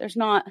know there's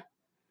not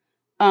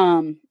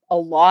a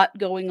lot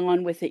going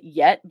on with it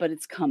yet, but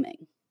it's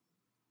coming.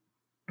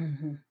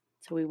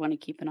 So we want to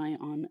keep an eye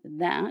on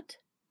that.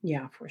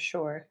 Yeah, for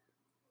sure.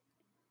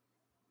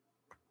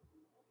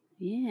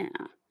 Yeah.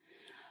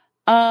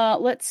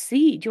 Let's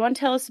see. Do you want to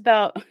tell us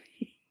about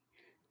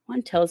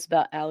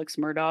Alex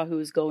Murdaugh, who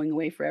is going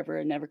away forever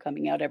and never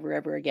coming out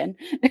ever again?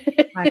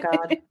 My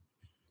God.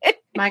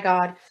 My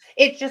God.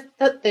 It's just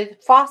the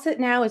faucet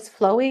now is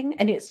flowing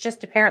and it's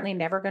just apparently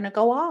never going to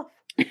go off.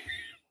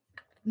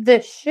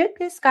 The shit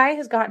this guy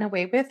has gotten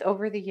away with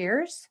over the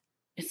years.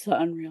 It's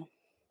unreal.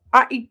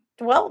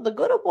 Well, the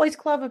Good Old Boys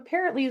Club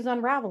apparently is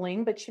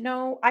unraveling, but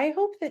I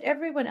hope that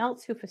everyone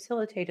else who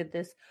facilitated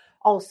this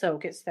also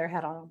gets their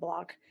head on a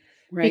block.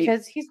 Right.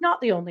 Because he's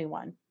not the only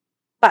one.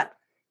 But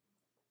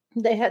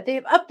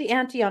they've upped the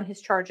ante on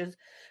his charges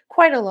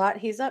quite a lot.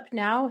 He's up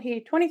now.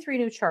 23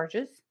 new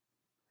charges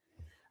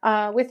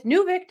with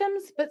new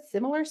victims, but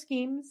similar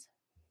schemes.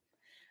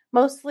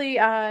 Mostly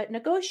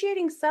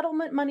negotiating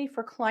settlement money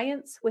for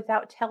clients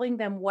without telling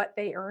them what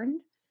they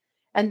earned,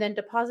 and then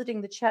depositing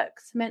the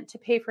checks meant to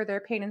pay for their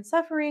pain and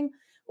suffering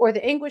or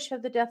the anguish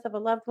of the death of a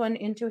loved one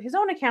into his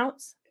own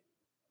accounts,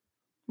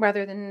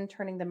 rather than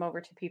turning them over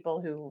to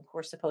people who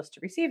were supposed to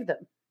receive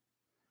them.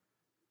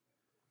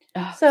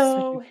 Oh,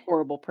 so such a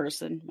horrible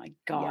person. My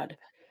God. Yep.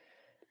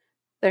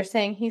 They're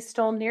saying he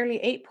stole nearly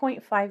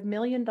 $8.5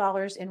 million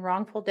in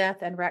wrongful death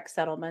and wreck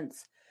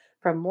settlements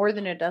from more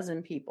than a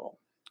dozen people.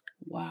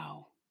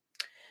 Wow.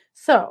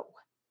 So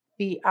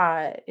the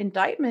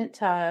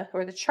indictment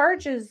or the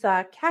charges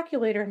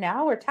calculator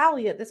now, or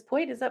tally at this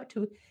point, is up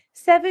to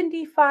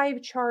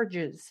 75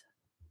 charges.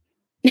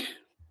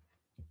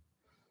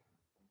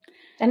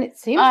 And it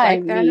seems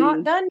like they're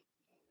not done.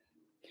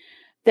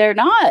 They're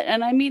not.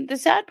 And I mean, the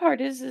sad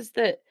part is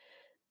that,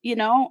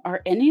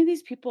 are any of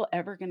these people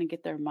ever going to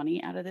get their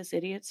money out of this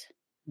idiot?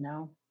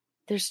 No.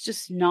 There's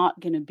just not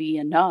going to be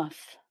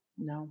enough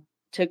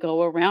to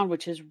go around,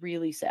 which is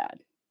really sad.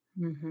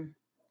 Mm-hmm.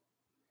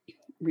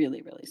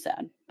 Really, really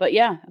sad. But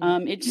yeah,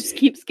 it just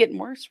keeps getting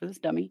worse for this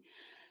dummy.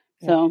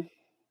 So.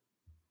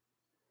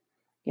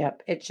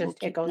 Yep.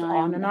 It goes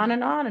on and on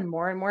and on, and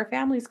more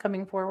families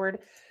coming forward.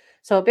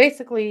 So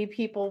basically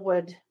people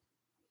would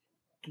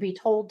be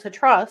told to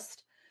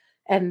trust,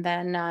 and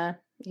then,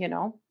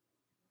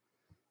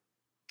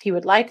 he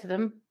would lie to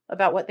them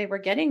about what they were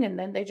getting, and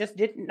then they just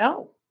didn't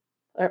know.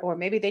 Or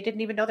maybe they didn't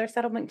even know their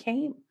settlement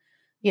came.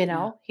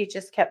 He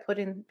just kept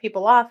putting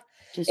people off.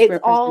 It's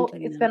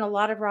been a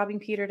lot of robbing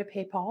Peter to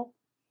pay Paul.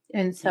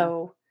 And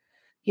so,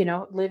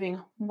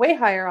 living way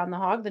higher on the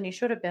hog than he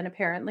should have been,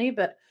 apparently,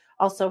 but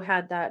also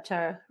had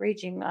that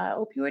raging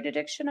opioid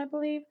addiction, I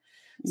believe.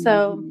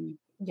 So,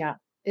 yeah,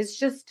 it's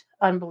just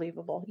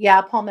unbelievable.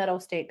 Yeah, Palmetto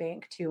State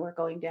Bank, too, are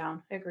going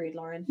down. Agreed,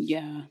 Lauren.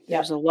 Yeah,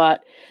 there's a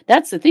lot.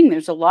 That's the thing.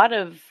 There's a lot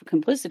of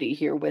complicity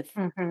here with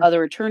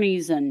other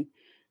attorneys and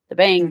the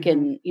bank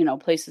and,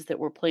 places that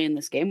were playing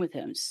this game with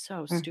him.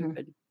 So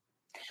stupid.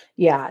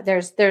 Yeah,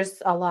 there's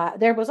a lot.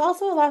 There was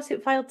also a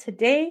lawsuit filed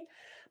today,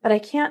 but I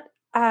can't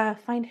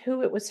find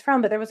who it was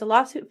from. But there was a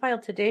lawsuit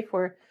filed today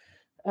for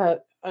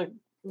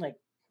like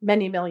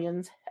many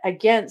millions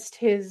against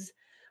his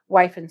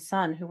wife and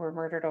son, who were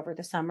murdered over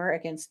the summer,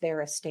 against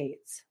their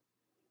estates.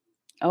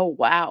 Oh,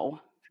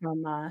 wow.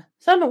 From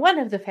one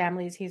of the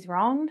families he's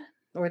wronged,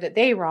 or that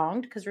they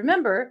wronged. Because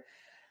remember,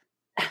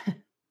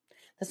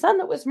 the son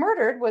that was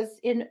murdered was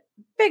in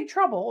big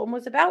trouble and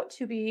was about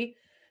to be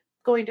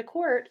going to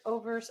court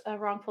over a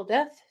wrongful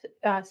death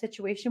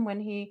situation when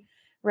he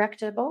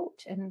wrecked a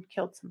boat and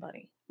killed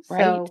somebody.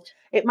 Right. So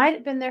it might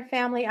have been their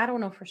family. I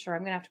don't know for sure.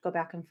 I'm going to have to go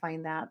back and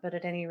find that. But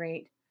at any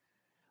rate,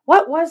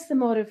 what was the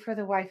motive for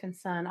the wife and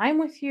son? I'm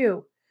with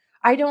you.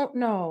 I don't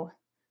know.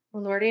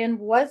 Lord, and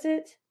was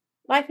it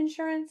life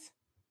insurance?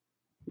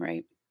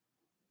 Right.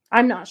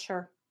 I'm not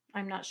sure.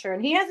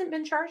 And he hasn't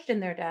been charged in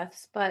their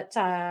deaths, but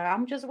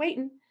I'm just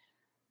waiting.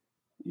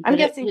 I'm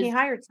guessing he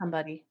hired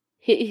somebody.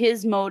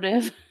 His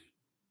motive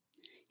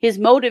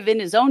in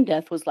his own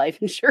death was life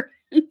insurance.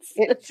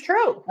 It's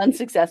true.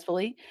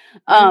 Unsuccessfully.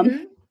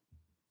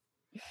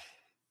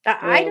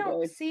 I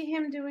don't see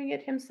him doing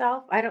it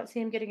himself. I don't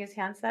see him getting his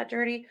hands that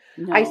dirty.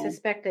 No. I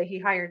suspect that he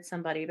hired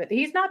somebody, but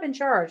he's not been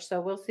charged,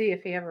 so we'll see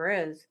if he ever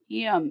is.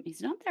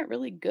 He's not that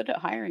really good at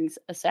hiring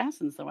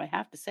assassins, though, I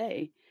have to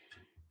say.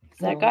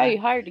 That guy he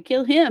hired to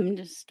kill him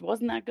just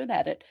wasn't that good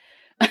at it.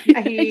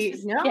 Can't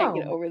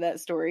get over that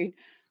story.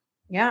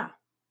 Yeah.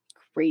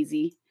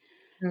 Crazy.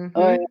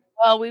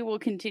 Well, we will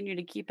continue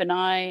to keep an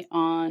eye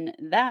on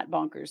that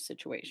bonkers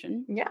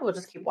situation. Yeah, we'll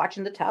just keep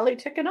watching the tally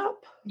ticking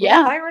up.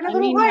 Yeah.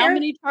 How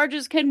many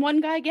charges can one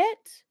guy get?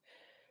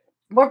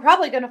 We're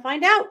probably going to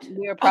find out.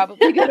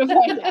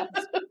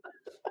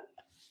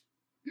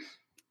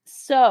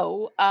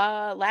 So,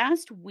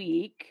 last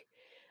week,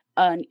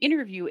 an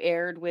interview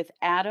aired with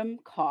Adam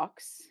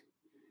Cox,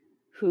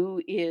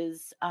 who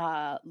is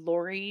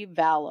Lori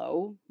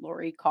Vallow,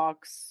 Lori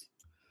Cox,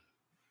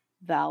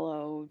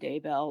 Vallow,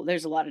 Daybell.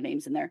 There's a lot of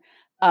names in there.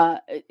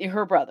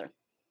 Her brother.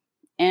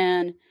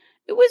 And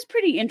it was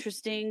pretty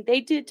interesting.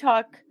 They did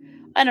talk,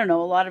 I don't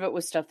know, a lot of it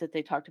was stuff that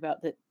they talked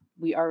about that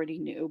we already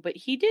knew, but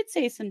he did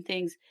say some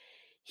things.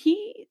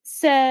 He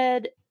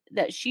said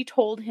that she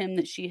told him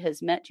that she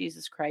has met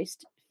Jesus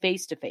Christ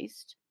face to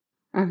face.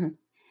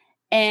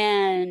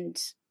 And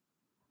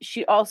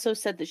she also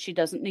said that she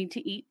doesn't need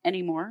to eat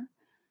anymore.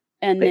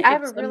 And I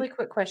have a really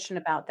quick question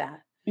about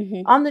that.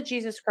 On the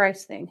Jesus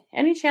Christ thing,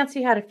 any chance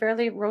he had a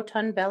fairly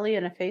rotund belly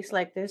and a face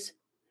like this?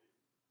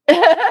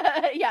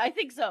 Yeah, I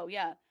think so.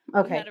 Yeah.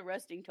 Okay. He had a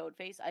resting toad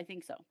face. I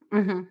think so.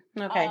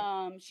 Okay.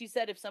 She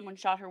said if someone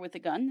shot her with a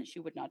gun, that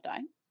she would not die.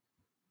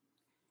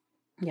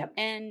 Yep.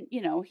 And,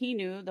 he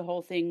knew the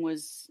whole thing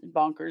was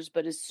bonkers,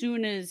 but as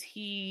soon as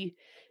he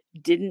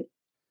didn't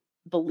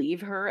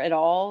believe her at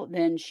all,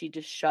 then she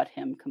just shut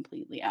him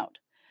completely out.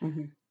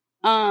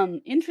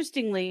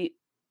 Interestingly,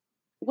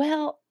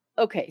 well,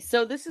 okay,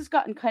 so this has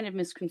gotten kind of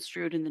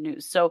misconstrued in the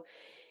news. So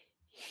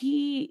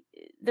the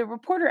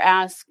reporter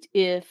asked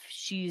if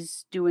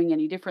she's doing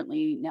any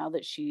differently now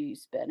that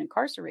she's been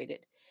incarcerated.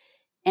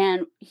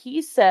 And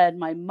he said,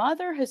 my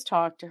mother has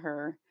talked to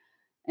her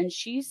and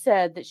she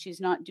said that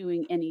she's not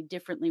doing any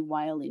differently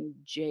while in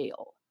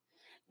jail.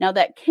 Now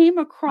that came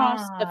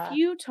across a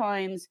few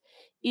times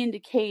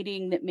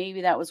indicating that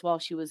maybe that was while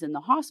she was in the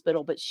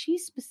hospital, but she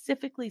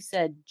specifically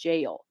said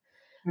jail.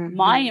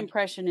 My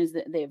impression is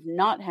that they have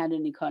not had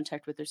any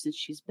contact with her since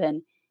she's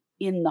been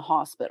in the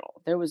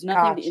hospital. There was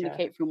nothing to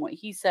indicate from what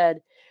he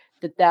said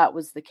that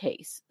was the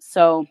case.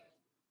 So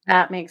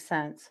that makes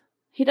sense.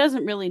 He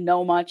doesn't really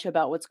know much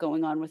about what's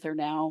going on with her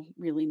now.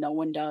 Really, no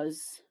one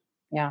does.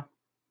 Yeah.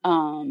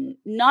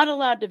 Not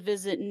allowed to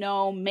visit.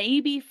 No,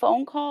 maybe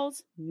phone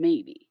calls,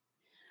 maybe.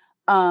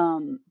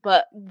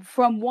 But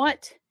from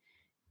what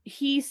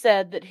he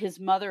said that his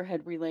mother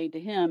had relayed to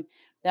him,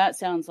 that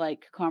sounds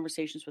like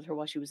conversations with her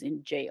while she was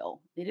in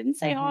jail. They didn't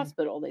say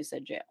hospital, they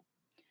said jail.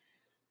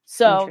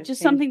 So just Interesting.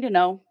 something to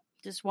know.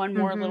 Just one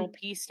more little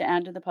piece to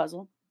add to the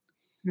puzzle.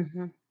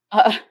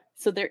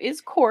 So there is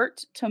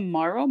court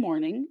tomorrow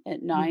morning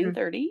at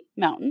 9:30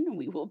 Mountain, and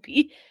we will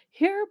be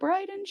here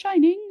bright and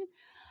shining.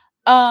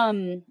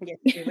 Yes,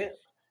 we will.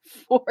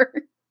 For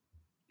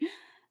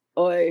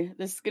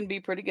this is gonna be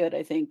pretty good,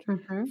 I think.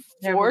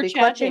 There will For be Chad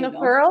clutching of Daybell.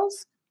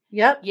 pearls.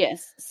 Yep.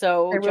 Yes.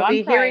 So There will John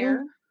be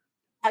Pryor.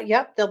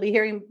 yep. They'll be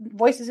hearing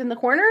voices in the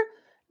corner.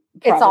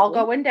 Probably. It's all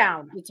going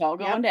down. It's all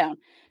going down.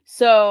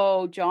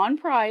 So John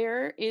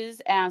Pryor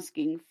is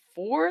asking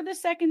for the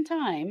second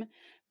time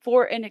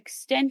for an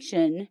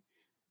extension.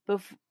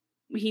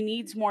 He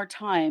needs more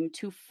time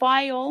to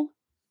file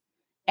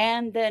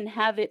and then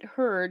have it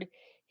heard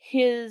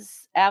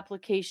his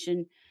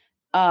application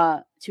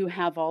to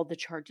have all the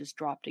charges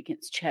dropped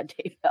against Chad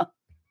Daybell.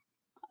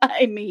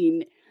 I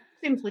mean,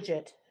 seems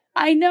legit.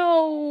 I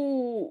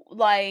know,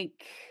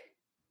 like,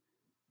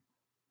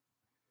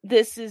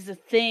 this is a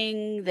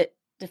thing that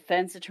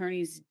defense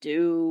attorneys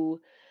do,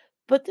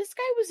 but this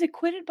guy was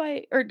indicted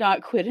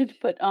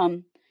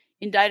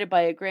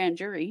by a grand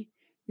jury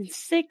in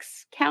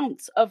 6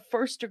 counts of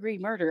first-degree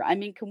murder. I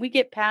mean, can we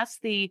get past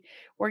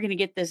we're going to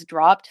get this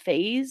dropped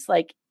phase?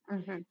 Like,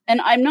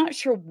 and I'm not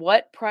sure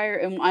what Pryor,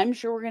 and I'm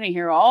sure we're going to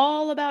hear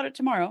all about it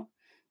tomorrow,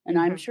 and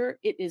I'm sure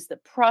it is the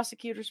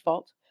prosecutor's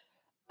fault.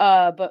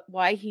 But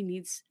why he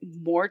needs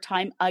more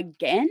time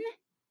again?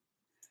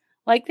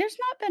 Like, there's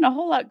not been a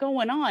whole lot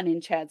going on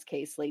in Chad's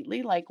case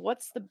lately. Like,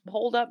 what's the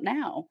holdup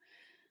now?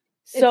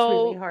 So,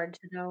 it's really hard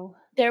to know.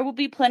 There will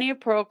be plenty of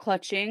pearl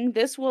clutching.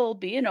 This will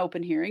be an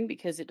open hearing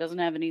because it doesn't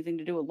have anything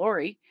to do with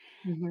Lori.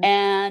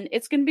 And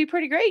it's going to be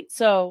pretty great.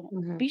 So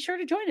be sure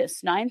to join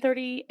us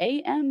 9:30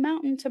 a.m.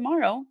 Mountain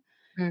tomorrow.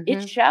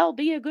 It shall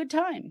be a good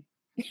time.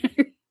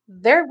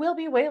 There will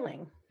be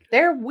wailing.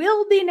 There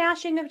will be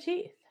gnashing of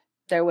teeth.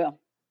 There will.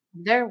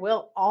 There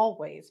will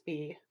always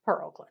be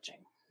pearl clutching.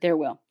 There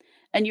will.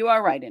 And you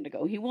are right,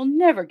 Indigo. He will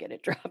never get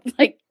it dropped.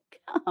 Like,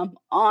 come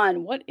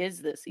on. What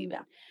is this even?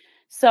 Yeah.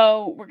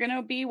 So we're going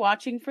to be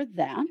watching for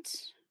that.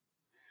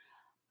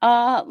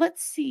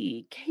 Let's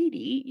see.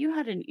 Katie, you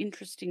had an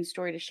interesting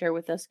story to share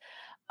with us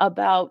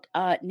about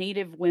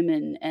Native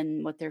women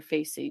and what they're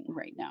facing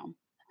right now.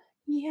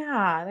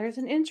 Yeah, there's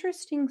an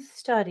interesting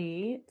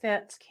study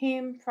that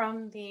came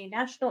from the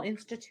National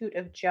Institute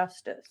of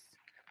Justice.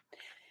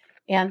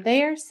 And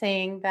they are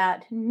saying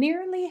that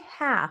nearly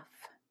half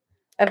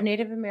of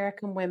Native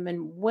American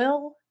women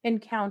will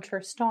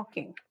encounter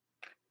stalking.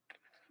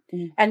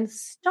 And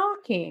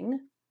stalking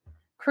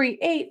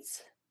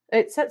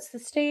sets the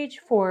stage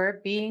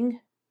for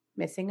being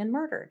missing and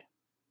murdered.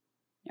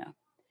 Yeah.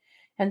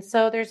 And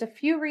so there's a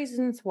few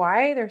reasons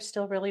why they're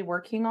still really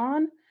working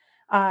on.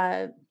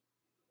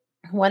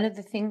 One of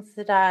the things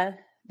that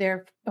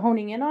they're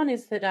honing in on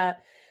is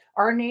that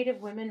are Native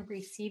women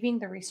receiving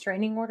the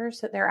restraining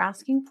orders that they're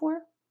asking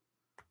for?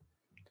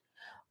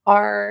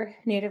 Are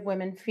Native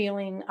women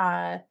feeling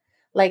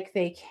like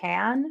they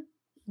can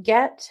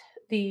get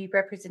the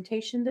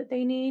representation that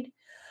they need?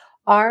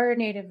 Are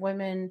Native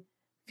women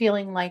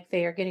feeling like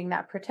they are getting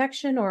that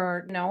protection,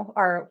 or no?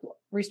 Are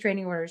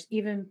restraining orders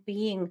even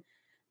being,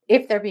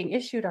 if they're being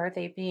issued, are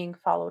they being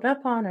followed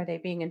up on? Are they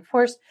being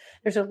enforced?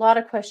 There's a lot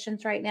of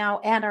questions right now.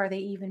 And are they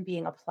even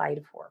being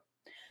applied for?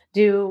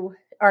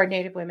 Are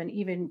Native women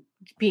even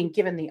being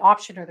given the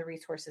option or the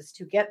resources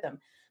to get them?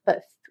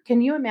 But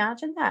can you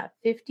imagine that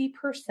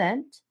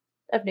 50%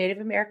 of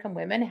Native American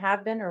women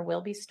have been or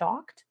will be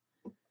stalked?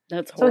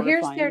 That's horrifying. So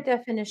here's their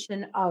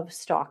definition of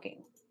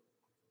stalking.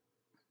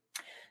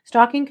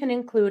 Stalking can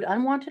include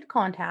unwanted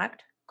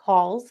contact,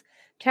 calls,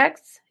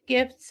 texts,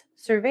 gifts,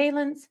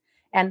 surveillance,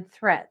 and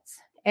threats.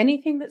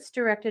 Anything that's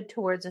directed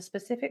towards a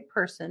specific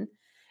person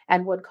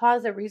and would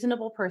cause a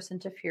reasonable person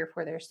to fear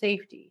for their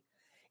safety.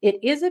 It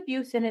is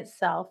abuse in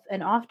itself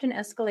and often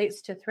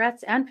escalates to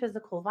threats and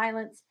physical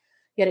violence,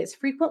 yet it's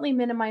frequently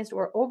minimized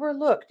or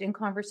overlooked in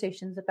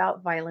conversations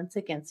about violence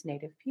against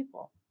Native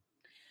people.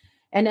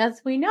 And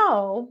as we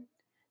know,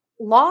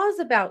 laws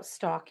about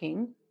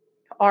stalking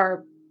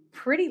are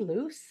pretty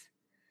loose.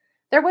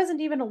 There wasn't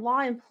even a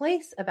law in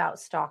place about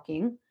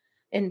stalking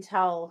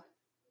until,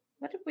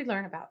 what did we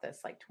learn about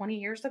this? Like 20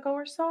 years ago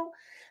or so?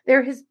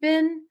 That has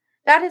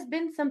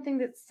been something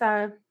that's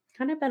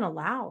kind of been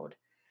allowed.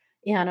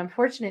 And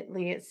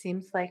unfortunately, it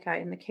seems like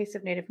in the case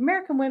of Native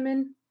American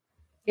women,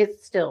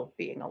 it's still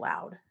being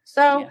allowed.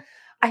 So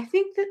I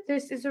think that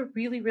this is a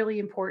really, really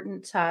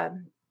important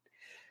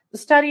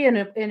study and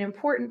an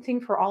important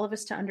thing for all of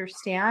us to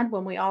understand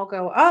when we all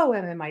go, oh,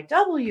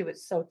 MMIW,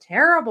 it's so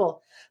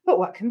terrible. But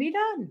what can be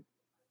done?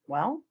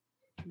 Well,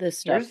 this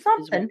stuff is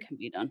what can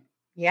be done.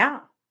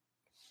 Yeah.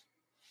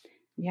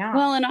 Yeah.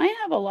 Well, and I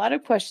have a lot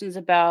of questions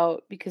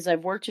about, because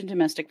I've worked in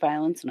domestic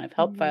violence and I've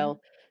helped Mhm.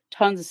 file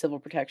tons of civil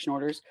protection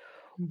orders.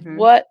 Mhm.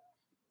 What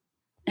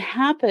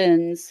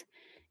happens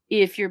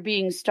if you're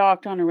being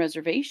stalked on a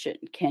reservation?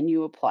 Can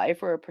you apply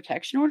for a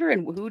protection order,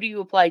 and who do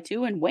you apply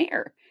to and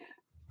where?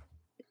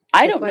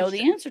 I Good don't know the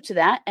question. answer to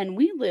that, and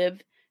we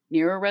live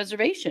near a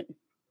reservation.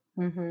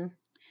 Mhm.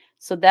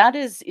 So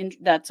that's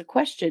a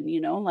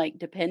question, like,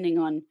 depending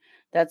on,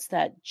 that's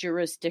that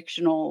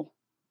jurisdictional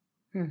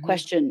Mhm.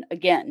 question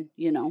again.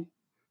 Yeah.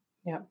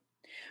 So,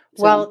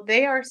 Well,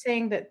 they are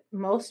saying that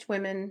most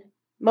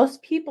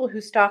people who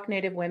stalk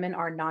Native women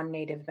are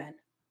non-Native men.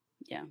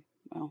 yeah,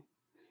 well,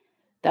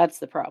 that's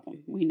the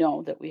problem. We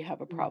know that we have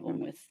a problem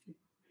Mhm. with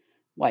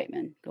white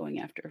men going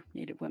after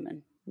Native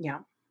women.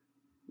 Yeah.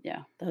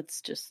 Yeah,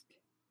 that's just,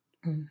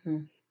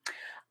 Mhm.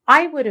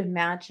 I would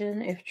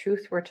imagine if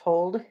truth were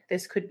told,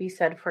 this could be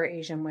said for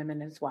Asian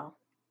women as well.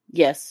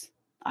 yes,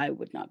 I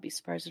would not be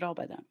surprised at all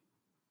by that.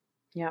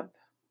 Yep.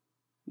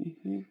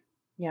 Hmm.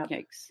 Yep.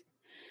 Yikes.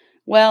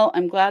 Well,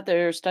 I'm glad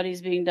there are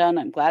studies being done.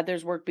 I'm glad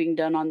there's work being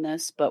done on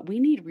this, but we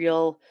need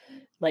real,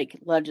 like,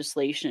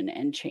 legislation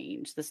and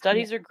change. The Yeah.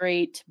 studies are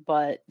great,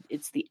 but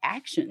it's the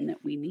action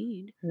that we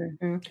need.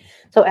 Mhm.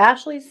 So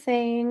Ashley's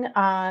saying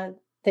that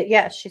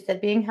yes, she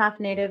said being half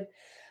Native,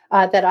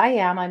 that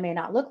I may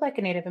not look like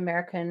a Native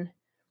American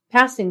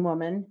passing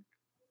woman.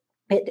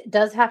 It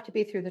does have to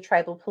be through the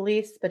tribal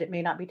police, but it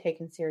may not be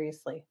taken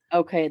seriously.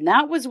 Okay, and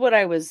that was what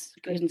I was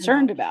Good to know.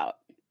 concerned about.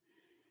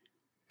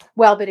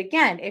 Well, but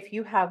again, if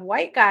you have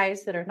white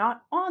guys that are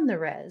not on the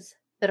res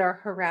that are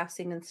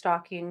harassing and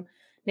stalking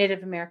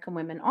Native American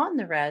women on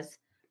the res,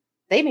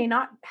 they may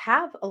not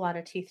have a lot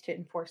of teeth to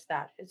enforce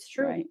that. It's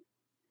true. Right.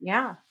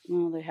 Yeah.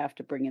 Well, they have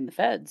to bring in the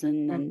feds,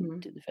 and then Hmm.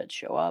 do the feds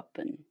show up,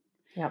 and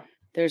Yep.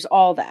 there's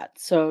all that.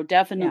 So Yeah.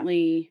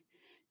 definitely,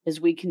 as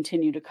we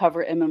continue to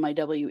cover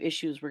MMIW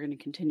issues, we're going to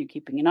continue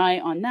keeping an eye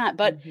on that.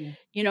 But, Hmm.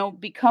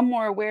 become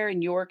more aware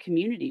in your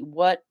community.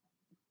 What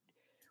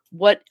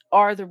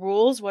are the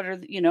rules? What are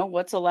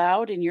what's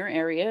allowed in your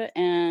area,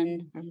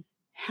 and Hmm.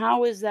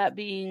 how is that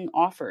being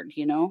offered?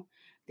 The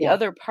Yeah.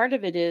 other part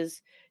of it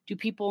is, do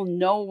people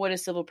know what a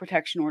civil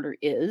protection order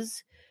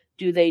is?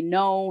 Do they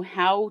know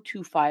how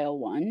to file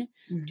one?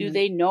 Do Hmm.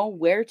 they know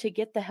where to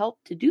get the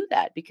help to do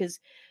that? Because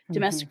Hmm.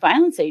 domestic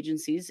violence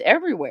agencies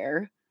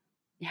everywhere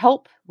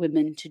help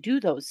women to do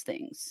those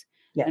things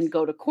Yes. and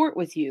go to court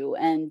with you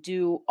and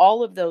do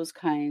all of those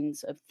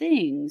kinds of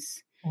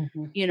things.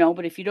 Hmm.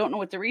 But if you don't know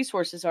what the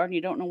resources are and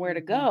you don't know where to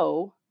Hmm.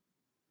 go,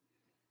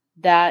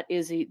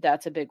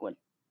 that's a big one.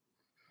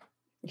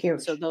 So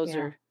Huge. those Yeah.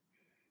 are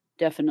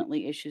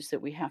definitely issues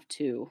that we have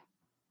to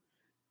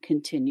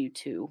continue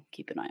to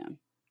keep an eye on.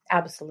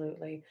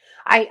 Absolutely.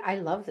 I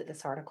love that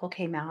this article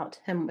came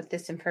out and with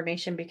this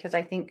information because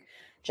I think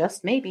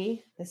just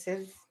maybe this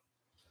is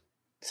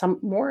some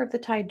more of the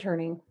tide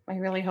turning. I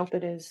really hope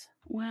it is.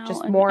 Well,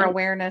 Just and more and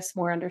awareness,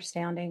 more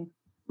understanding.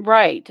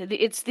 right,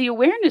 it's the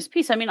awareness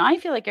piece. I mean, I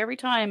feel like every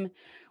time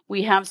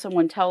we have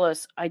someone tell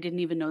us, "I didn't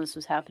even know this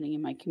was happening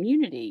in my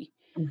community,"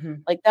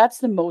 Mhm. like, that's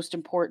the most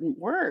important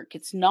work.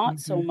 It's not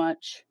so Mhm.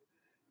 much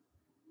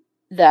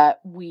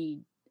that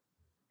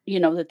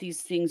that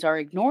these things are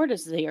ignored,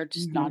 as they are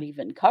just not Mhm.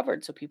 even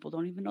covered, so people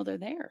don't even know they're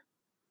there.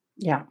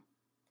 Yeah.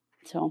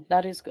 So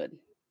that is good.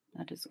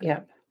 That is good.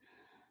 Yep.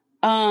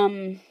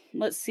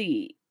 Let's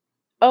see.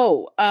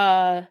 Oh,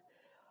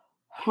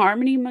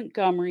 Harmony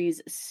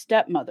Montgomery's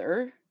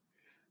stepmother,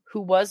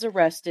 who was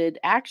arrested,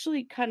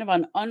 actually kind of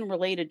on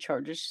unrelated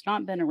charges. She's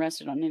not been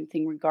arrested on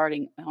anything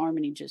regarding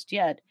Harmony just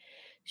yet.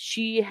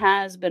 She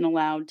has been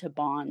allowed to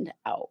bond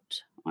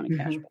out on a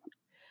cash Mhm.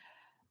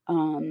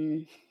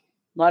 bond.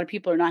 A lot of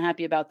people are not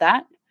happy about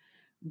that,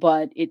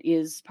 but it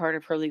is part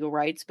of her legal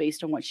rights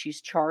based on what she's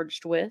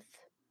charged with,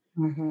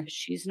 Mhm. because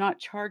she's not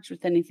charged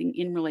with anything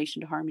in relation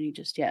to Harmony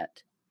just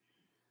yet.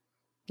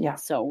 Yeah.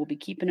 So we'll be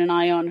keeping an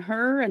eye on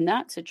her and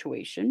that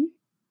situation.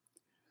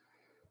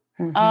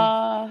 Mhm.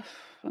 Uh,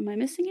 am I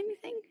missing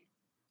anything?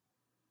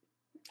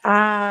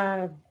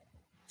 Uh,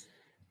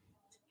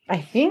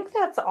 I think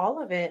that's all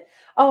of it.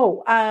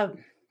 Oh,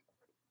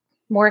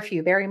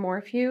 Morphew, Barry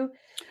Morphew Oh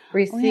yeah,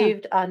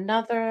 received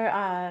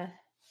another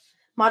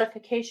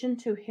modification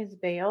to his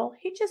bail.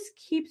 He just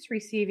keeps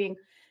receiving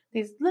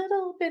these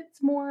little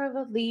bits more of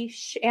a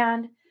leash,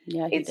 and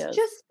yeah, he it's does.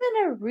 just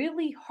been a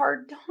really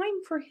hard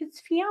time for his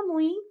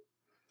family.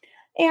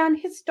 And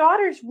his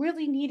daughters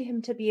really need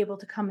him to be able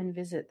to come and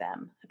visit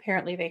them.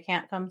 Apparently, they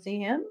can't come see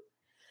him.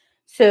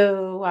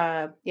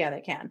 So, yeah,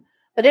 they can.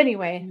 But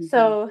anyway, Hmm.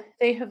 so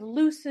they have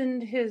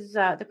loosened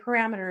the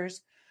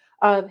parameters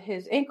of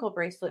his ankle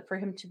bracelet for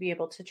him to be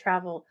able to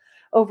travel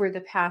over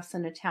the pass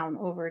in a town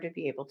over to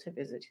be able to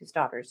visit his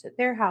daughters at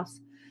their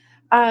house.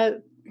 Uh,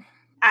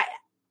 I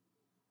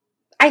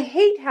I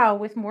hate how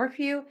with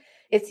Morphew,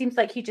 it seems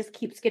like he just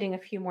keeps getting a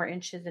few more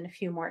inches and a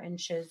few more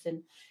inches,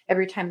 and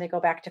every time they go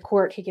back to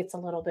court, he gets a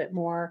little bit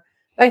more.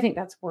 I think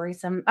that's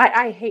worrisome.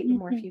 I hate the Hmm.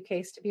 Morphew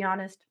case, to be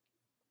honest.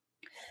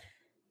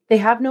 They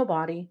have no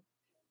body.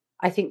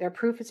 I think their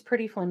proof is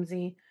pretty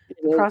flimsy.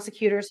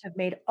 Prosecutors have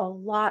made a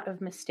lot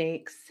of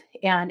mistakes.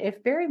 And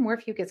if Barry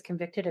Morphew gets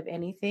convicted of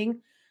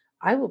anything,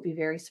 I will be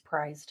very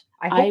surprised.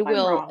 I hope I'm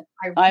wrong.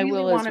 I I really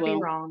will as want to be well.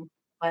 wrong,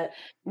 but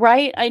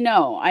Right, I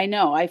know.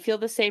 I feel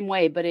the same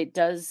way, but it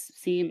does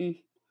seem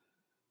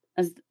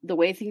as the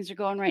way things are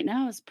going right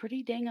now is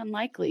pretty dang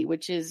unlikely,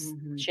 which is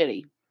Mhm.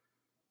 shitty.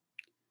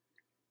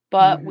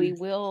 But we Mhm.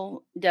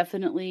 will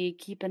definitely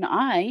keep an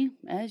eye,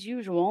 as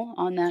usual,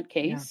 on that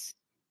Yeah. case.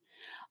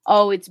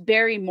 Oh, it's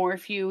Barry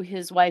Morphew.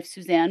 His wife,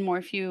 Suzanne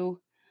Morphew,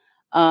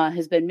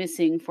 has been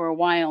missing for a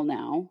while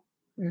now.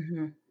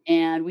 Mhm.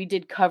 And we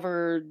did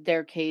cover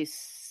their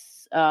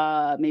case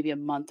maybe a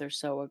month or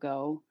so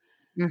ago.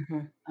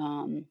 Mhm.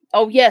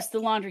 Oh, yes, the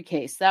Laundrie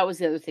case. That was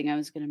the other thing I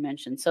was going to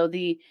mention. So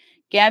the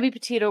Gabby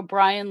Petito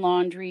Brian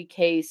Laundrie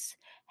case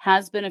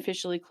has been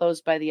officially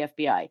closed by the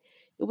FBI.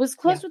 It was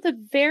Yeah. closed with a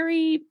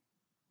very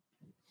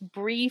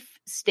brief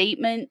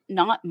statement,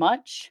 not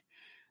much,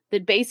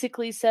 that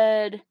basically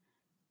said,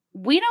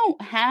 we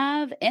don't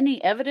have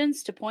any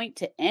evidence to point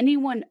to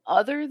anyone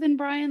other than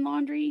Brian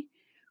Laundrie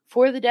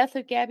for the death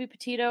of Gabby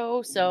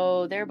Petito.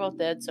 So they're both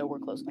dead. So we're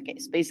closing the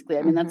case. Basically,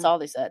 I mean, that's Mhm. all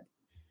they said.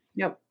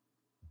 Yep.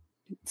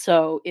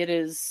 So it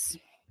is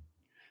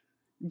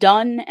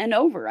done and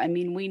over. I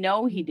mean, we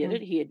know he did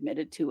it. Mhm. He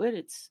admitted to it.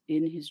 It's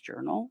in his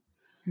journal.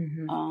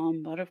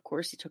 Mhm. But of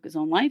course, he took his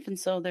own life. And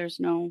so there's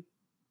no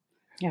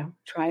Yeah.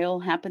 trial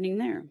happening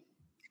there.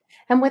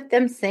 And with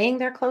them saying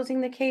they're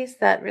closing the case,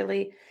 that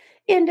really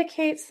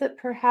indicates that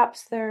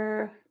perhaps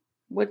there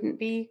wouldn't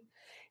be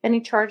any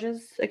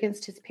charges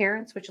against his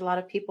parents, which a lot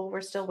of people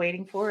were still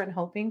waiting for and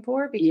hoping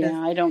for because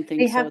Yeah, I don't they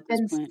think so have at this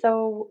been point.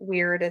 so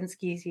weird and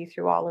skeezy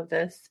through all of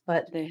this.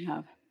 But They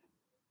have.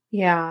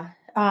 yeah,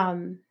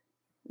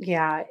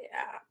 yeah,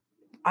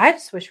 I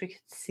just wish we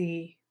could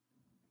see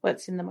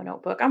what's in the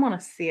notebook. I want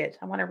to see it.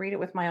 I want to read it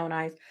with my own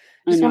eyes.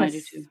 I Just know want I to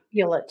do too.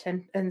 feel it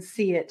and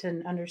see it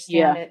and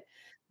understand Yeah, it.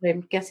 But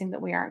I'm guessing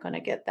that we aren't going to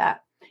get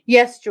that.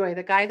 Yes, Joy,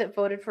 the guy that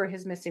voted for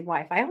his missing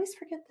wife. I always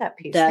forget that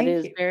piece. that Thank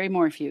is you. Barry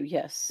Morphew.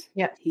 Yes.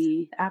 Yes.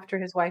 He, After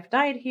his wife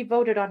died, he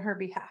voted on her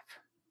behalf.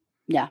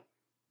 yeah.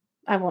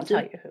 I won't So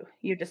tell you who.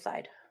 You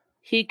decide.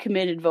 he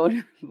committed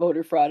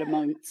voter fraud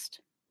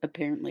amongst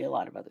apparently a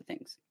lot of other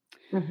things.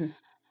 Hmm.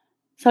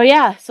 So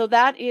yeah, so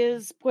that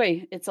is,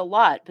 boy, it's a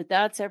lot, but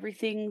that's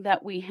everything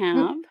that we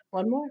have.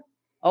 One more.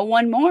 Oh,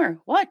 one more.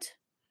 What?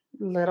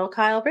 Little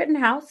Kyle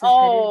Rittenhouse is headed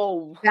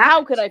Oh, back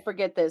how could I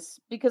forget this?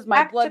 Because my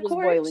back to blood was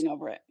court. boiling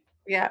over it.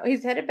 Yeah,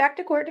 he's headed back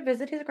to court to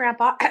visit his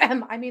grandpa.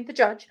 I mean, the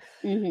judge.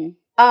 Mhm.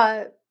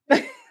 Uh,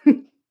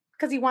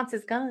 because he wants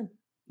his gun.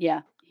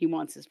 Yeah, he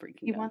wants his freaking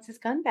He gun. wants his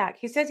gun back.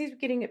 He says he's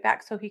getting it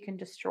back so he can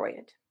destroy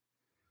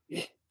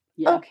it.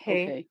 Yeah,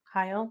 Okay, okay.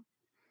 Kyle.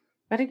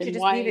 Why didn't you Then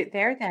just leave why it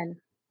there then?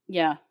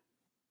 yeah,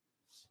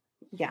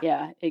 Yeah.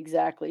 yeah,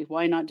 exactly.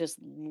 Why not just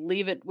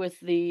leave it with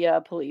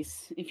the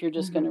police if you're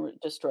just going Hmm. to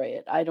destroy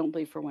it? I don't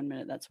believe for 1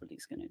 minute that's what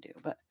he's going to do.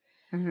 But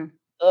Hmm.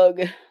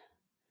 ugh,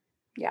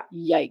 Yeah.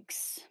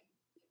 yikes.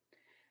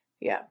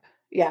 Yeah.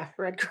 Yeah.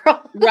 Red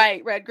girl.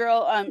 Right, red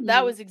girl. That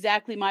Hmm. was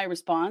exactly my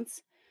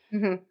response.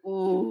 Hmm.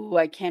 Ooh,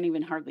 I can't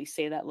even hardly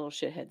say that little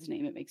shithead's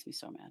name. It makes me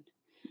so mad.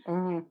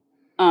 Hmm.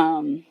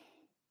 Um,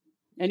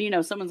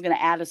 and someone's gonna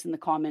add us in the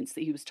comments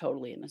that he was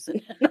totally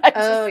innocent. And I'm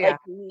Oh just yeah. like,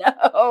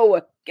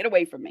 no, get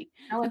away from me.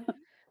 No one,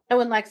 no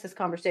one likes this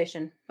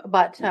conversation,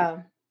 but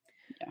No,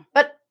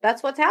 yeah,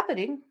 that's what's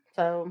happening.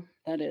 So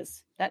that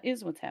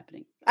is what's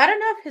happening. I don't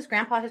know if his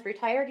grandpa has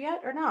retired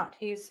yet or not.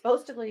 He's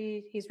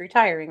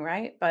retiring,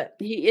 right? But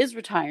He is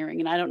retiring,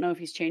 and I don't know if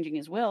he's changing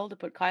his will to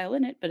put Kyle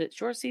in it, but it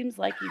sure seems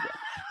like he did.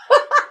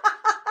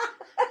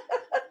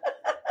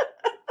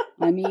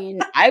 I mean,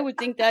 I would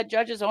think that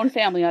judge's own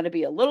family ought to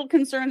be a little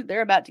concerned that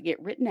they're about to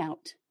get written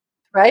out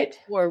right?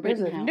 or There's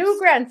a new Rittenhouse.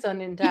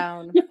 grandson in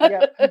town.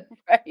 Yep.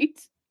 Right?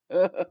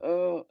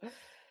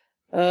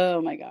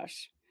 Oh my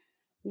gosh.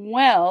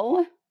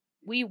 Well,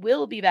 we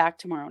will be back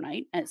tomorrow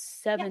night at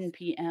 7 Yes.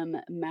 p.m.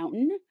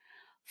 Mountain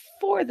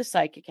for the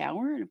Psychic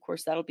Hour. And of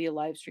course, that'll be a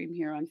live stream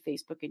here on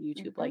Facebook and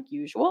YouTube Mhm. like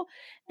usual.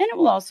 And it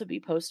will also be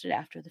posted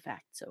after the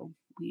fact. So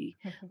we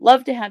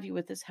love to have you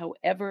with us,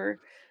 however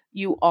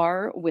you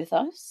are with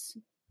us.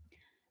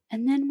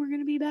 And then we're going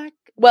to be back.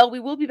 Well, we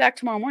will be back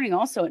tomorrow morning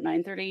also at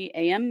 9:30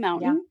 a.m. Yeah.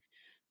 Mountain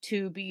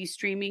to be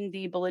streaming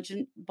the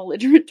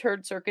belligerent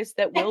turd circus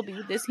that will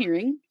be this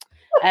hearing.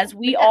 As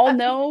we all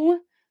know,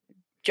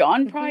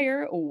 John Mhm.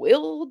 Pryor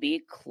will be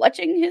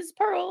clutching his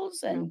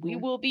pearls and we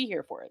Mhm. will be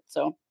here for it.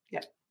 So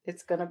Yep.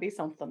 It's gonna be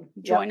something.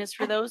 join Yep. us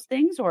for those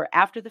things or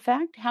after the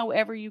fact,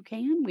 however you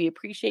can. We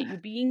appreciate you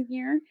being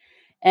here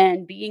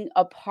and being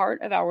a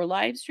part of our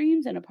live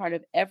streams and a part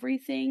of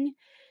everything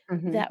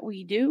Mhm. that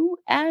we do.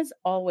 As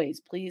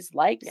always, please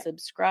like, Yeah.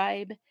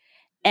 subscribe,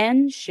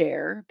 and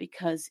share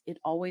because it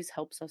always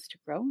helps us to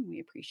grow and we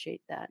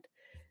appreciate that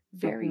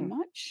very Mhm.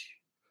 much.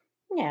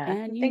 Yeah. And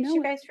And you thanks know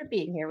you it. guys for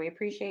being here. We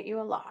appreciate you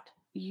a lot.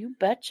 You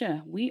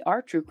betcha. We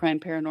are True Crime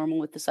Paranormal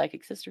with the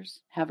Psychic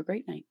Sisters. Have a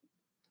great night.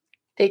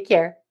 Take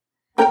care.